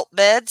in the kelp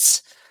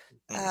beds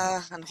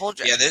and hold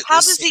your. How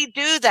does he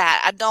do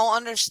that? I don't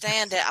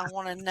understand it. I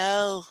want to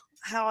know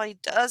how he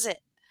does it.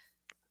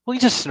 Well,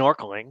 he's just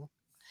snorkeling.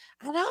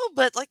 I know,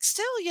 but like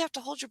still, you have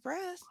to hold your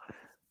breath.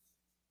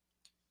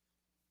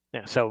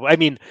 Yeah, so I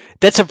mean,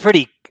 that's a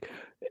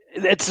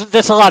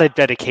lot of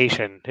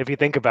dedication if you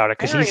think about it,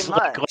 because he's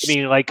like, I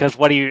mean, like, because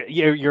what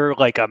you're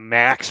like a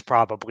max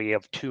probably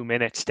of 2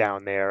 minutes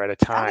down there at a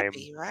time,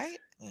 right?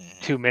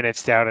 2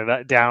 minutes down and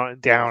up and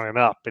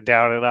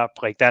down and up,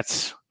 like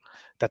that's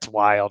that's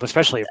wild,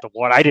 especially if the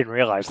water. I didn't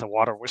realize the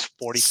water was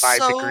 45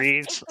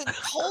 degrees.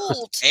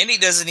 Cold. And he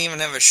doesn't even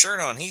have a shirt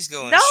on. He's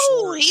going No,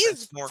 shorts and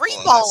he's snorkel, and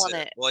freeballing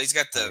that's it. Well, he's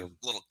got the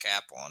little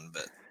cap on,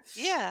 but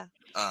yeah.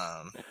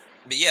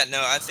 But yeah,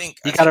 no, I think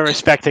you got to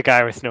respect a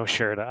guy with no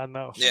shirt on,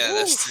 though. Yeah,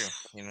 that's true.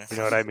 You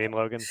know what I mean,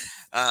 Logan?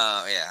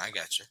 Yeah, I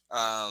got you.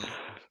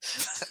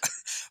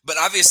 But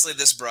obviously,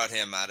 this brought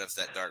him out of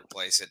that dark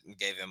place. It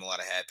gave him a lot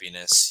of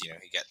happiness. You know,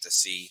 he got to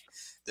see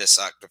this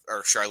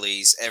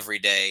Charlize every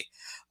day,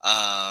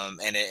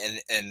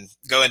 and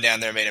going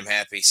down there made him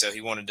happy. So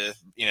he wanted to,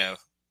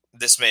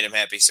 this made him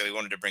happy. So he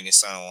wanted to bring his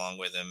son along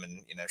with him,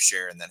 and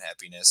share in that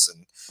happiness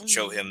and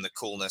show him the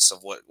coolness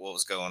of what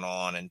was going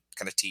on, and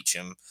kind of teach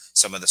him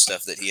some of the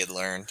stuff that he had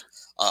learned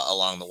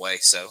along the way.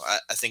 So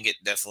I think it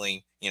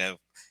definitely,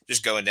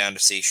 just going down to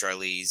see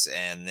Charlize,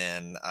 and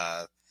then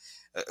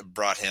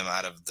brought him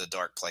out of the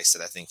dark place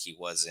that I think he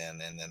was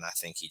in. And then I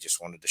think he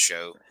just wanted to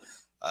show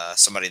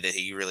somebody that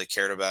he really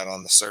cared about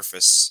on the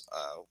surface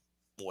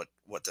what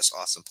this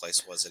awesome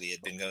place was that he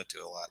had been going to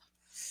a lot.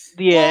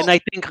 Yeah, and I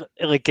think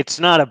it's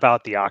not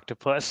about the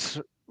octopus,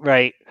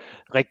 right?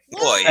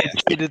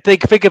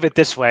 Think of it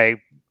this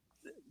way.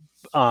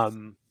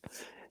 Have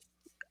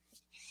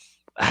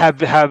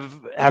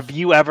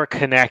you ever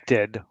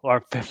connected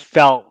or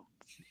felt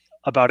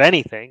about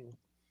anything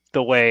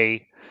the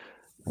way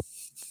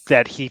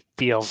that he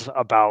feels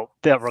about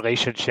that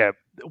relationship?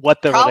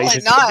 What the Probably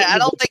relationship? Not. I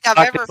don't think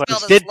I've ever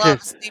felt as love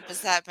as deep as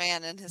that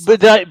man and his.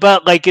 But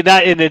like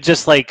that, and it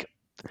just like,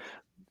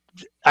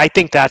 I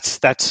think that's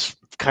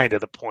kind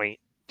of the point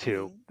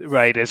too,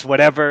 right? Is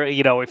whatever,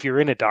 if you're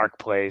in a dark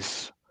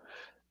place,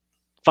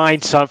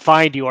 find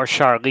your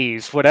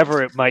Charlize,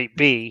 whatever it might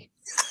be,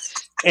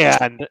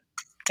 and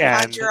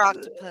find your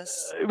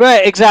octopus.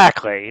 Right,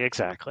 exactly.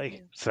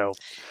 So,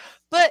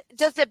 but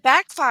does it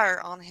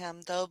backfire on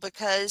him though?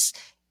 Because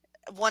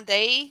one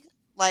day,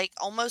 like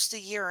almost a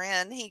year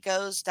in, he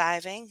goes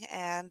diving,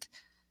 and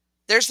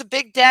there's a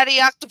big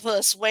daddy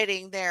octopus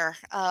waiting there,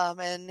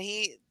 and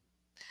he.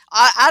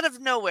 Out of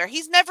nowhere,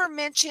 he's never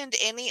mentioned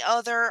any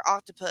other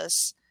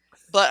octopus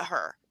but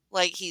her.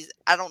 Like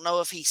I don't know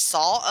if he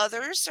saw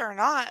others or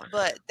not,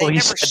 but they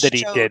never said that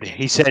he did. Him.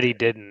 He said he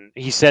didn't.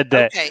 He said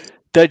that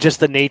just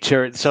the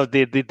nature. So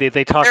they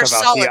talk They're about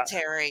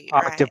solitary, the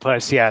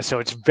octopus. Right. Yeah. So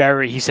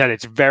he said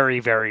it's very,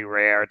 very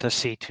rare to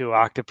see two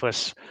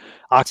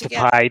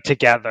octopi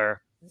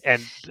together.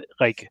 And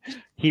like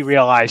he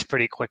realized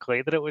pretty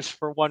quickly that it was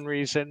for one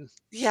reason.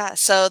 Yeah.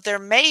 So they're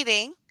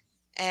mating.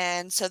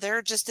 And so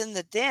they're just in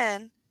the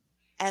den,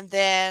 and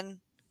then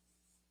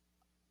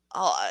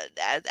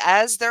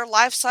as their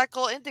life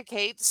cycle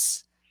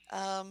indicates,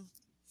 that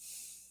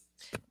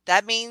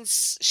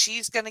means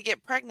she's going to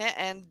get pregnant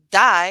and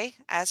die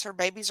as her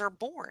babies are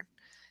born.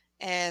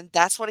 And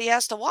that's what he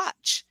has to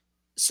watch.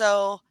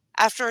 So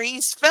after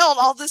he's felt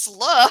all this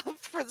love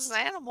for this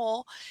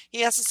animal,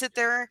 he has to sit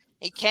there.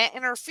 He can't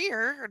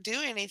interfere or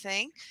do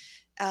anything.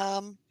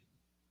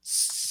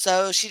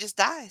 So she just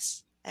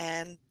dies.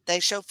 And they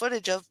show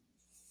footage of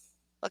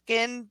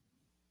fucking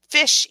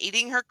fish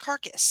eating her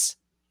carcass.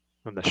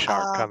 And the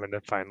shark coming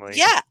to finally.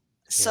 Yeah.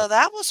 So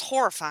that was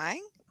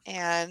horrifying.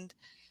 And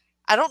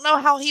I don't know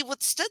how he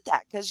withstood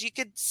that, because you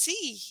could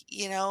see,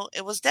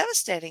 it was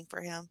devastating for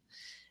him.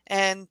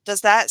 And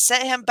does that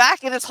set him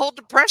back in his whole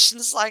depression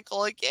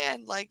cycle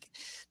again? Like,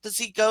 does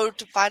he go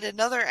to find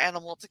another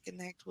animal to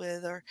connect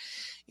with? Or,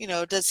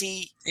 does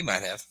he? He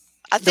might have.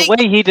 I think the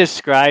way he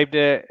described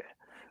it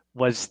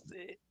was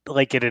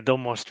like it had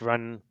almost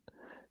run.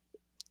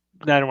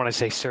 I don't want to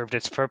say served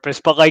its purpose,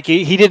 but like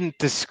he didn't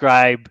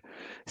describe.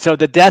 So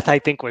the death, I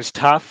think, was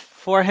tough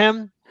for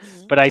him,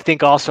 but I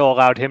think also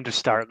allowed him to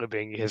start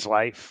living his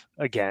life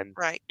again,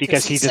 right?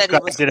 Because he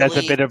described it as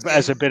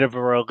a bit of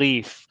a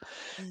relief.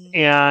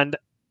 And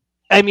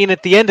I mean,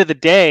 at the end of the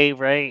day,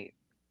 right?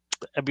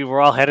 I mean,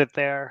 we're all headed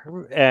there,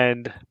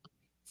 and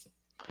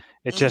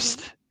it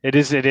just. It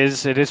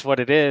is what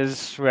it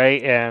is,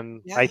 right?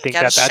 And I think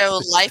that's show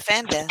life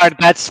and death.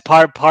 That's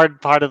part of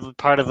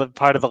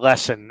the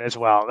lesson as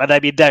well. And I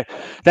mean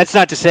that's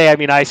not to say. I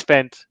mean, I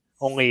spent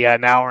only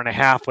an hour and a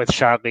half with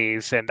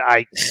Charlize, and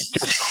I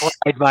just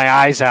cried my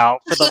eyes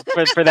out for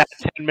that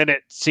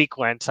 10-minute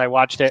sequence. I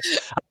watched it.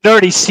 I'd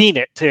already seen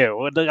it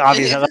too.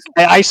 Obviously,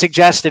 I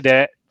suggested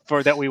it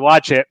that we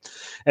watch it,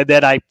 and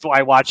then I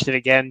watched it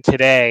again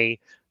today.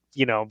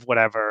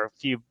 Whatever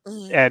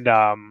and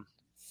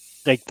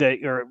like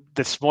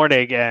this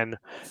morning, and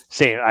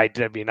saying I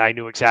mean I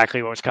knew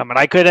exactly what was coming.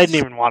 I didn't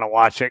even want to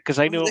watch it because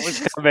I knew it was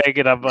coming,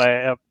 and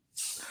a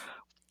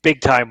big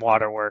time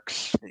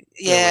waterworks.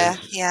 Yeah,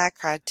 I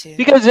cried too,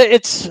 because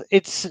it's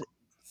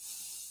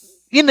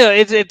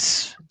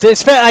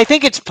I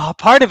think it's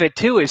part of it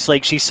too. Is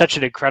like she's such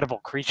an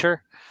incredible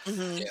creature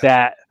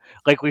that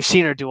like we've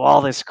seen her do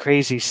all this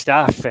crazy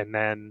stuff, and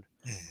then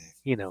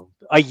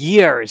a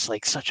year is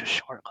like such a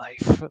short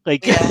life.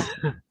 Like it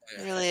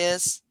really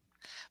is.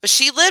 But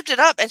she lived it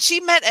up, and she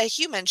met a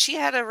human. She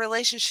had a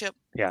relationship,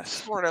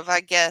 sort of,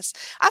 I guess.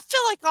 I feel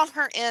like on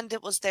her end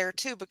it was there,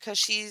 too, because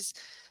she's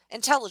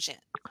intelligent.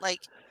 Like,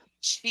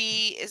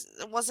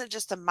 it wasn't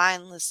just a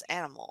mindless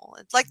animal.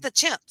 It's like the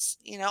chimps,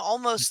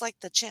 almost like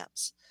the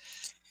chimps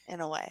in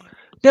a way.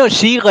 No,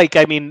 she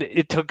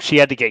she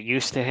had to get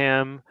used to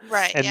him.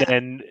 Right. And Yeah.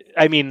 then,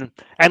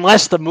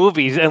 unless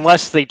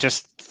they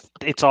just,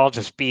 it's all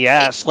just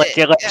BS.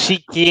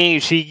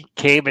 She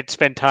came and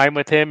spent time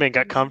with him and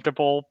got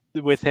comfortable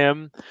with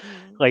him.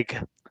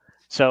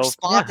 So yeah,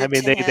 Responded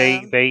to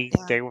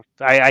him.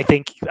 I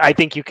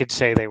think you could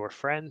say they were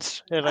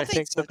friends, and I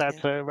think so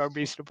that's too. a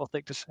reasonable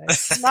thing to say.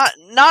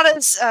 Not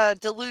as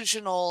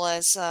delusional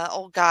as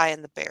old guy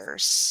in the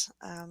Bears,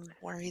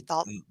 where he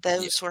thought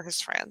those were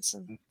his friends,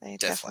 and they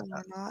definitely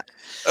were not.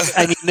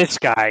 This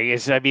guy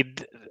is.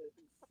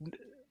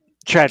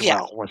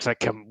 Treadwell was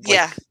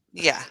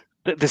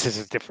this is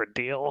a different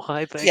deal,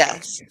 I think.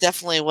 Yes,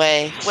 definitely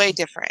way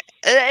different.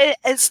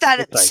 It's that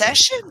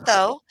obsession,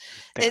 though.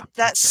 It's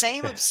that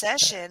same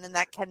obsession and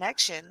that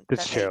connection that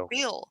they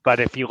feel. But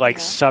if you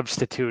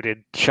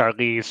substituted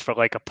Charlize for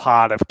a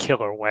pod of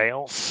killer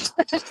whales,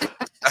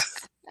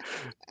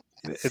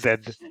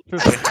 then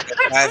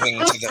diving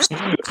to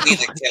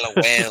the killer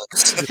whales.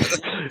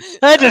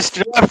 I just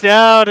dropped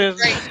out and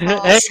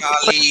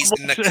Charlize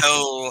and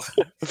Nicole.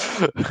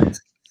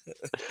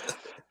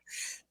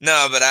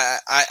 No, but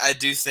I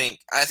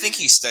think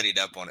he studied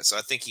up on it, so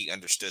I think he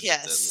understood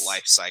that the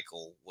life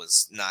cycle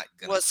was not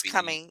going to be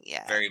coming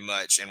very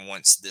much. And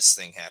once this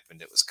thing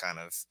happened, it was kind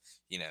of,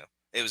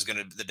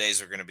 the days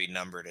were going to be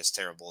numbered, as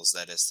terrible as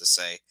that is to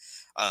say.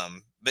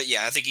 But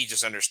yeah, I think he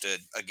just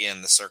understood,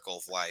 again, the circle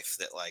of life,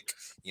 that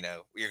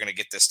you're going to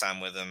get this time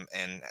with him.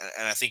 And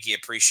I think he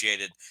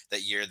appreciated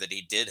that year that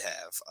he did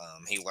have.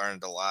 He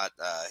learned a lot.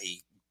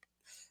 He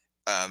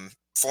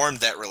formed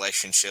that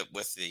relationship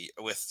with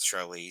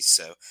Charlize.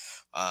 So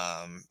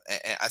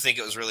I think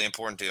it was really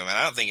important to him, and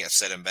I don't think it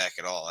set him back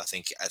at all. I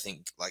think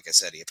like I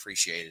said, he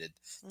appreciated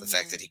the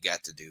fact that he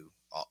got to do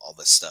all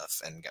this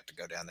stuff and got to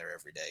go down there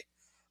every day,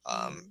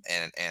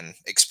 and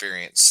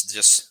experience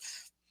just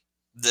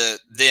the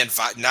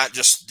not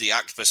just the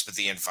octopus, but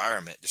the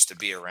environment, just to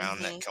be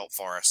around that kelp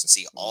forest and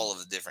see all of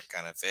the different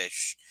kind of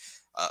fish,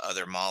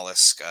 other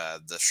mollusks,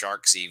 the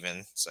sharks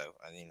even. So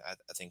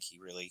I think he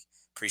really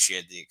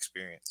appreciated the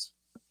experience.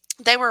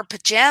 They were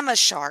pajama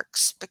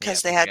sharks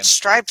because they had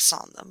stripes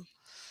on them.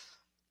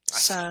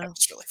 So that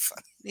was really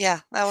fun. Yeah,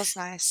 that was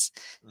nice.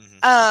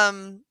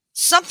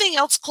 Something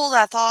else cool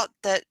that I thought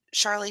that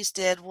Charlize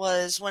did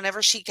was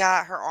whenever she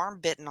got her arm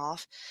bitten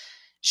off,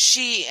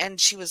 she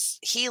was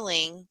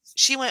healing,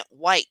 she went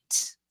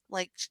white.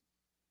 Like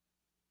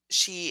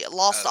she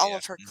lost all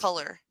of her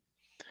color.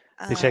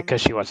 They said because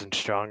she wasn't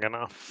strong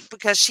enough.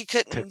 Because she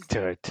couldn't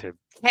to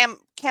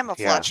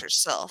camouflage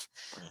herself.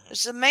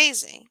 It's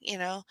amazing,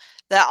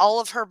 that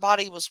all of her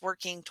body was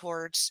working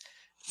towards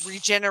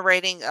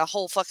regenerating a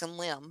whole fucking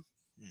limb.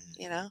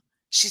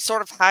 She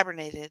sort of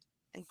hibernated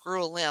and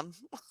grew a limb.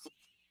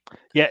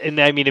 Yeah, and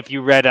if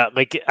you read I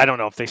don't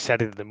know if they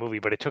said it in the movie,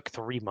 but it took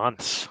 3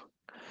 months.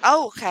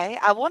 Oh, okay.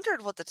 I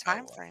wondered what the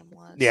time frame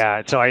was.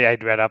 Yeah, so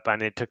I'd read up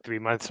on it. It took 3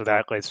 months, so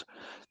that was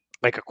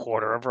a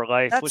quarter of her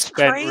life was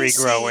spent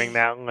regrowing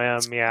that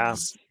limb. Yeah.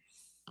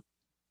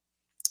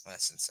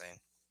 That's insane.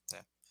 Yeah.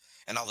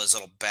 And all those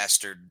little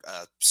bastard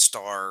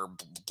star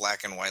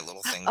black and white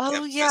little things.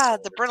 Oh yeah,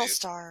 the brittle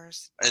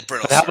stars.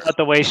 How about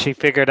the way she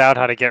figured out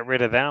how to get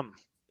rid of them?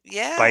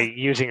 Yeah. By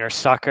using her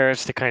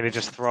suckers to kind of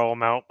just throw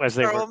them out as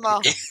they were.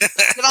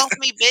 Get off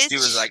me, bitch. She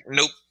was like,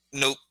 nope.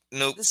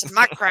 This is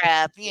my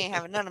crab. You ain't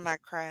having none of my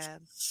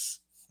crab.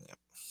 Yep.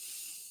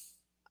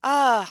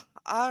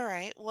 All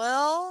right.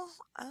 Well,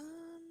 I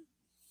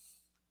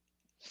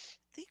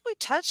think we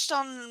touched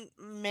on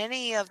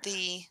many of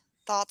the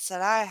thoughts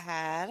that I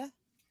had.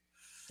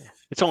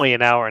 It's only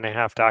an hour and a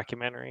half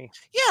documentary.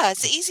 Yeah,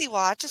 it's an easy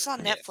watch. It's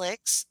on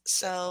Netflix,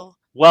 so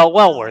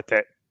well worth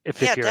it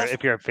if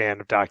you're a fan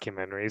of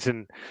documentaries,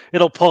 and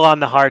it'll pull on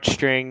the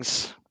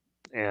heartstrings.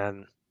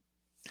 And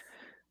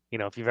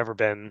if you've ever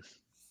been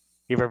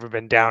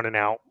down and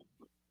out,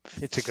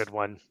 it's a good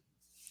one.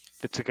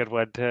 It's a good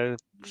one to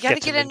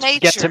get in nature.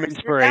 Get some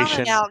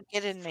inspiration. Down and out,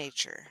 get in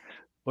nature.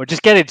 Or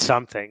just get in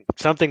something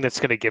that's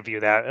going to give you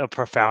a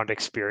profound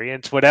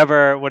experience,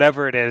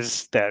 whatever it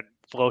is that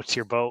floats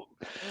your boat,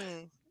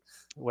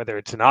 whether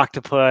it's an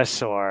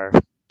octopus or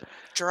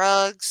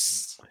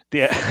drugs.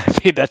 Yeah,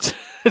 that's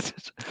it's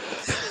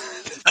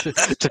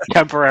a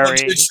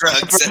temporary.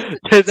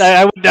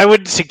 I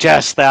wouldn't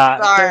suggest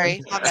that.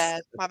 Sorry, my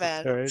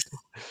bad. All right.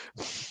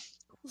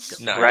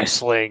 No.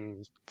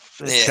 Wrestling,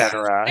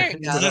 etc. There you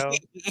go.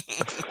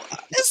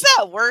 Is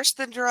that worse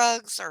than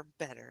drugs or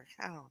better?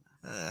 I don't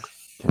know.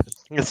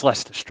 It's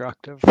less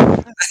destructive.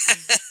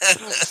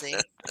 Let's see.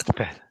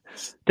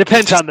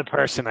 Depends on the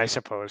person, I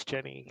suppose,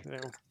 Jenny.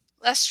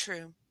 That's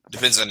true.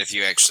 Depends on if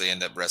you actually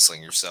end up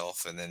wrestling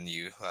yourself, and then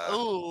you.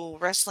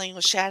 Wrestling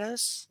with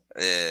shadows.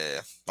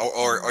 Yeah,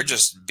 or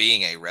just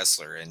being a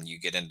wrestler, and you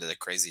get into the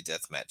crazy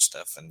deathmatch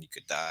stuff, and you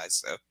could die.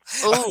 So.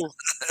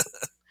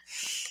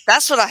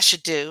 That's what I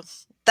should do.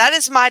 That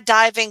is my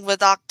diving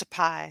with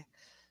octopi.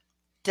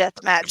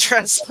 Deathmatch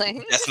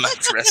wrestling.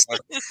 Deathmatch wrestling.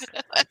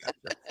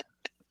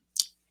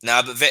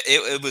 No, but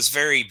it was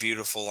very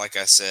beautiful. Like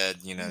I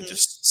said, Mhm.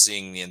 just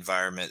seeing the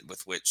environment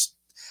with which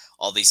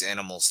all these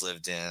animals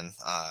lived in.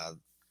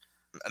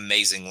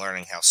 Amazing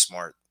learning how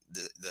smart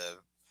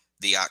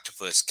the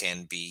octopus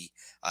can be,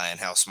 and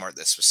how smart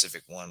this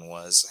specific one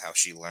was. How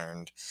she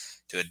learned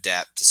to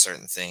adapt to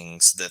certain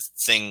things. The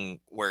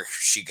thing where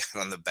she got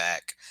on the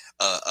back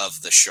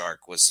of the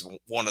shark was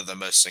one of the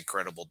most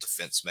incredible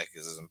defense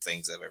mechanism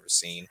things I've ever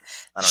seen.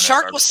 I don't know if I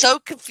Shark was so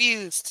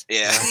confused.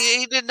 yeah.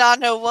 He did not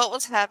know what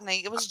was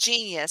happening. It was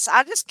genius.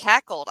 I just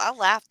cackled. I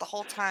laughed the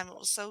whole time. It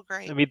was so I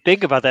great. mean,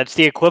 think about that. It's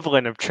the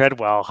equivalent of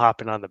Treadwell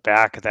hopping on the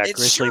back of that It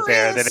grizzly sure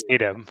bear that is.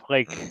 ate him.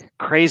 Like,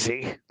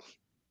 crazy.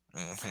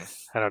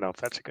 I don't know if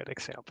that's a good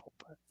example,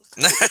 but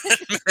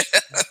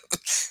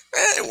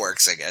It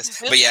works, I guess.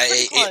 But It's yeah,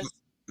 pretty close.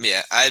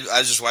 I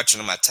was just watching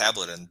on my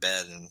tablet in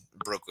bed, and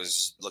Brooke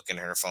was looking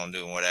at her phone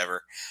doing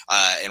whatever.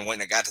 And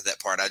when I got to that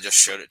part, I just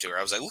showed it to her.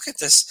 I was like, "Look at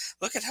this!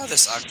 Look at how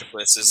this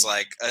octopus is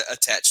like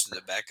attached to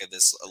the back of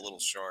this a little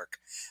shark."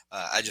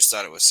 I just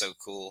thought it was so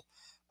cool.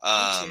 Me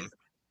too. Um,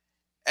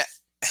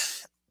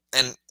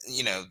 and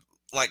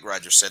like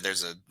Roger said,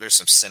 there's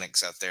some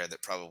cynics out there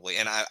that probably,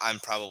 and I'm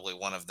probably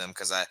one of them,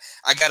 because I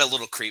got a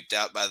little creeped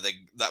out by the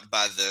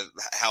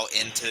how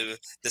into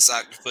this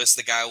octopus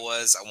the guy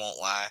was. I won't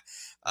lie.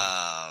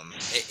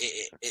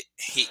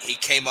 He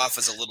came off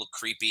as a little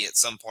creepy at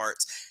some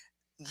parts.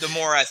 The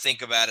more I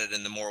think about it,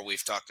 and the more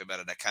we've talked about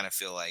it, I kind of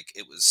feel like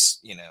it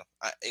was,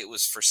 it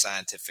was for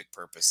scientific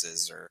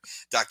purposes or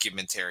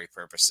documentary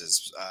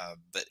purposes.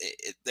 But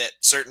at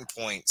certain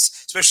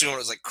points, especially when it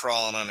was like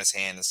crawling on his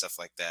hand and stuff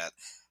like that,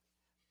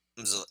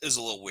 it was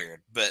a little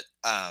weird. But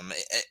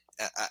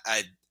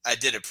I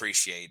did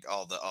appreciate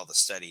all the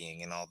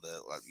studying and all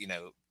the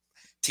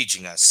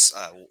teaching us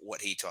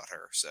what he taught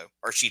her,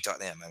 or she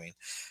taught him. I mean,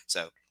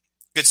 so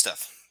good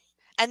stuff.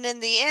 And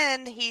in the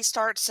end, he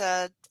starts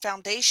a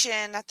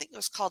foundation. I think it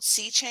was called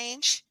Sea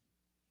Change,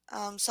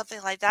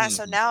 something like that.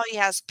 So Mhm. now he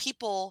has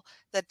people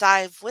that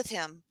dive with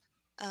him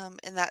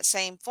in that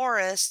same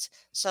forest.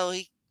 So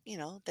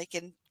they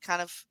can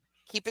kind of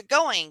keep it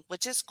going,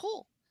 which is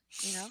cool.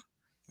 Yep.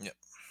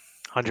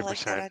 I like that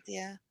 100%.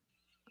 idea.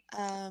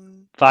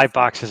 5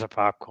 boxes of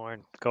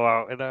popcorn. Go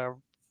out with a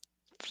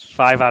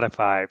 5 out of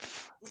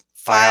 5. My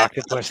 5.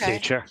 Octopus Okay.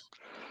 Teacher.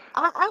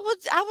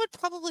 I would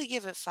probably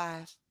give it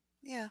 5.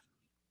 Yeah.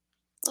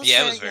 It was Yeah, it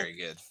very was good. very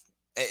good.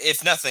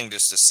 If nothing,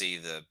 just to see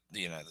the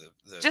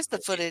Just the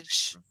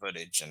footage.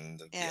 footage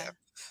and Yeah.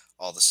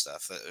 all the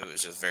stuff. It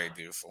was just very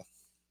beautiful.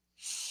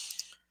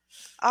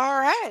 All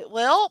right.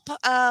 Well,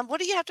 what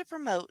do you have to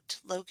promote,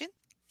 Logan?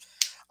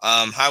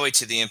 Highway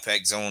to the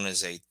Impact Zone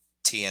is a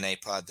TNA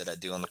pod that I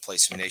do on the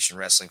Placement Nation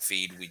Wrestling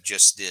feed. We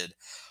just did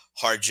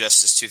Hard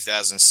Justice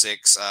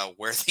 2006,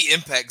 where the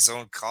Impact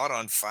Zone caught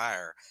on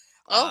fire.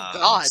 Oh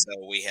God.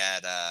 So we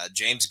had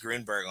James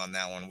Grunberg on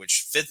that one,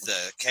 which fit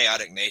the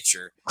chaotic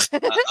nature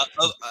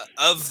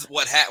of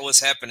what was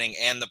happening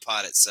and the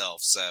pod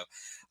itself. So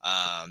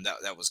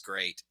that was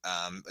great.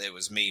 It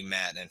was me,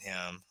 Matt, and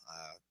him.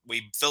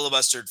 We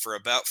filibustered for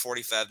about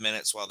 45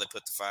 minutes while they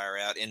put the fire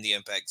out in the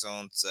Impact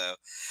Zone. So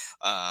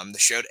they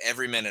showed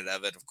every minute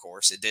of it. Of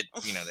course, it did.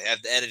 They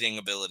have the editing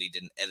ability.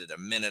 Didn't edit a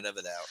minute of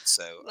it out.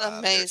 So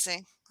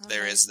Amazing.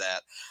 there is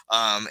that.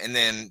 And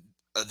then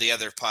the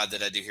other pod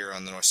that I do here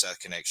on the North South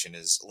Connection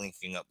is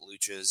Linking Up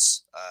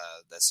Luchas.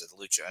 That's a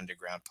Lucha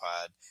Underground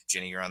pod.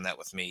 Jenny, you're on that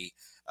with me.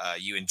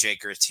 You and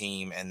Jake are a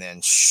team, and then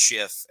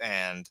Schiff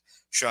and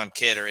Sean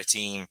Kidd are a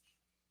team.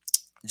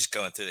 Just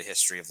going through the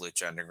history of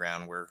Lucha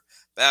Underground. We're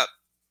about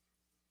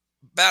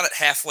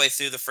halfway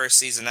through the first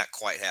season, not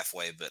quite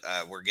halfway, but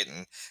we're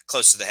getting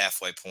close to the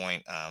halfway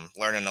point.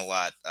 Learning a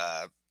lot,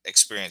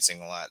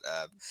 experiencing a lot,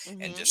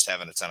 and just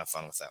having a ton of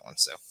fun with that one.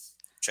 So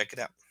check it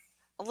out.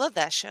 I love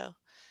that show.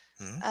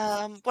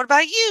 Mm-hmm. What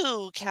about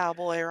you,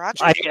 Cowboy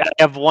Roger? I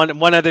have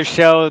one other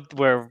show.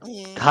 We're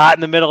hot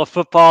in the middle of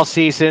football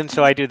season,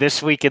 so I do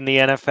This Week in the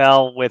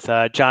NFL with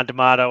John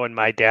D'Amato and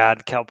my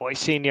dad, Cowboy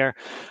Senior.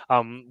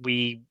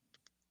 We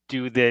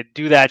do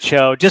that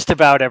show just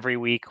about every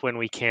week when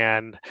we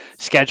can.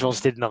 Schedules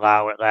didn't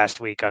allow it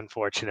last week,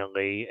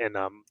 unfortunately, and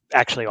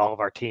actually all of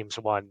our teams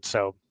won,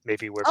 so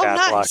maybe we're Oh, bad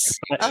luck. nice.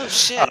 Oh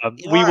shit.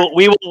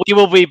 We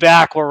will be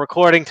back. We're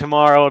recording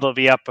tomorrow. It'll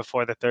be up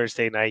before the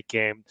Thursday night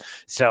game.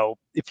 So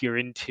if you're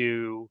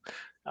into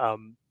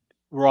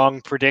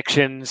wrong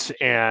predictions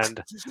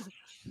and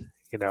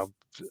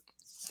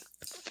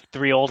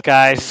 3 old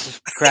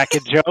guys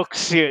cracking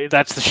jokes,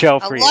 that's the show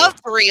for you. I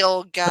love 3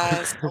 old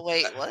guys. Oh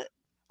wait, what?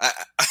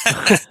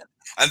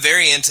 I'm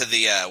very into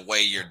the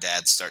way your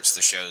dad starts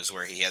the shows,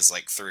 where he has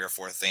like 3 or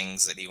 4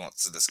 things that he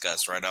wants to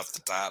discuss right off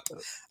the top.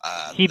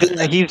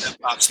 That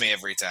pops me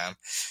every time.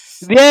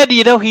 Yeah,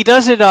 he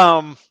does it.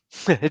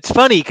 It's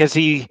funny because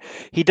he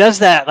does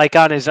that like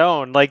on his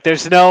own. Like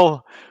there's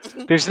no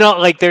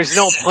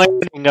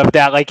planning of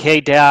that. Like, hey,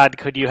 Dad,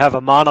 could you have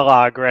a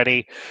monologue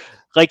ready?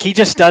 Like he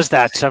just does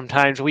that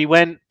sometimes. We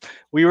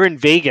were in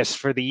Vegas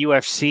for the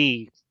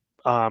UFC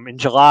in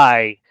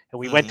July, and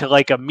we went to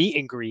like a meet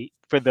and greet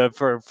for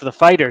the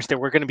fighters. There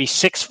were going to be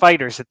 6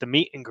 fighters at the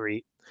meet and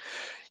greet.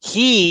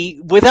 he,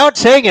 without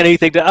saying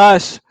anything to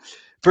us,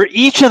 for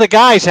each of the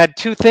guys had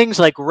two things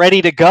like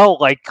ready to go,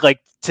 like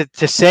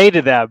to say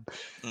to them.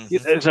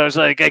 Mm-hmm. So I was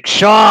like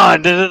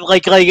Sean, so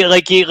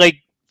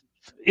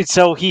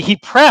he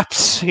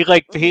preps. He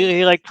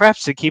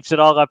preps and keeps it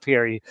all up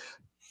here.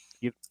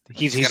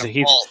 He's got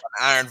a vault, an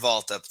iron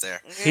vault up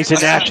there. He's a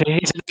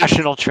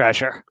national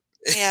treasure.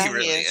 Yeah, he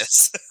really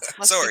is.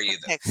 So are you,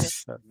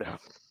 though. No.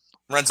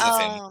 Runs in the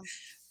family.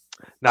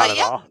 Not at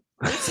all.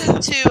 Moves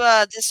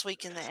into this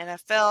week in the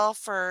NFL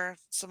for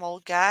some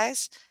old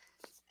guys.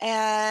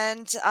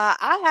 And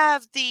I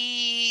have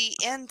the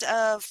end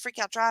of Freak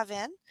Out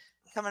Drive-In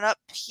coming up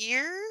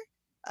here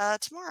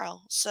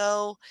tomorrow.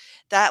 So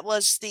that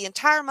was the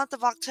entire month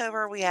of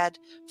October. We had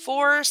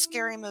 4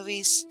 scary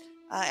movies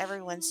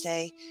every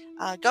Wednesday.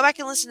 Go back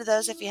and listen to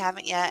those if you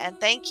haven't yet. And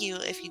thank you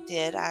if you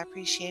did. I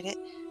appreciate it.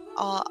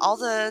 All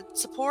the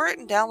support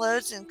and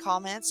downloads and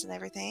comments and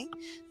everything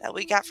that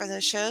we got for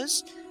those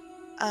shows.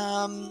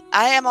 I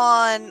am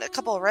on a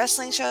couple of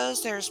wrestling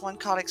shows. There's one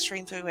called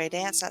Extreme Three-Way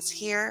Dance. That's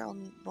here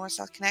on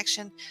North-South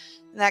Connection.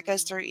 And that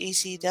goes through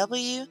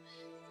ECW.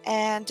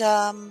 And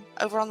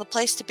over on the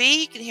Place to Be,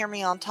 you can hear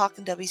me on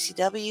Talkin'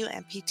 WCW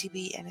and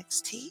PTB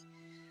NXT.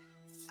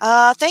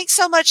 Thanks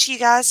so much, you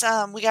guys.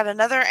 We got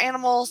another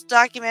animals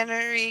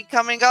documentary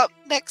coming up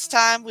next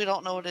time. We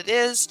don't know what it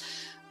is,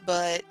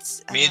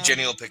 but... Me and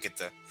Jenny will pick it,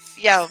 though.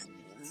 Yeah,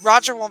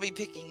 Roger won't be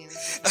picking it.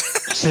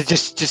 So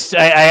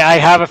I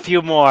have a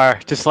few more.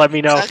 Just let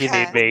me know if you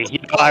need me.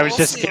 I was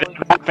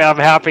I'm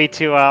happy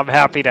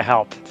to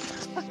help.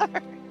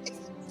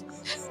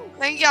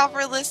 Thank y'all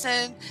for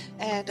listening,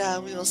 and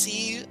we will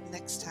see you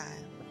next time.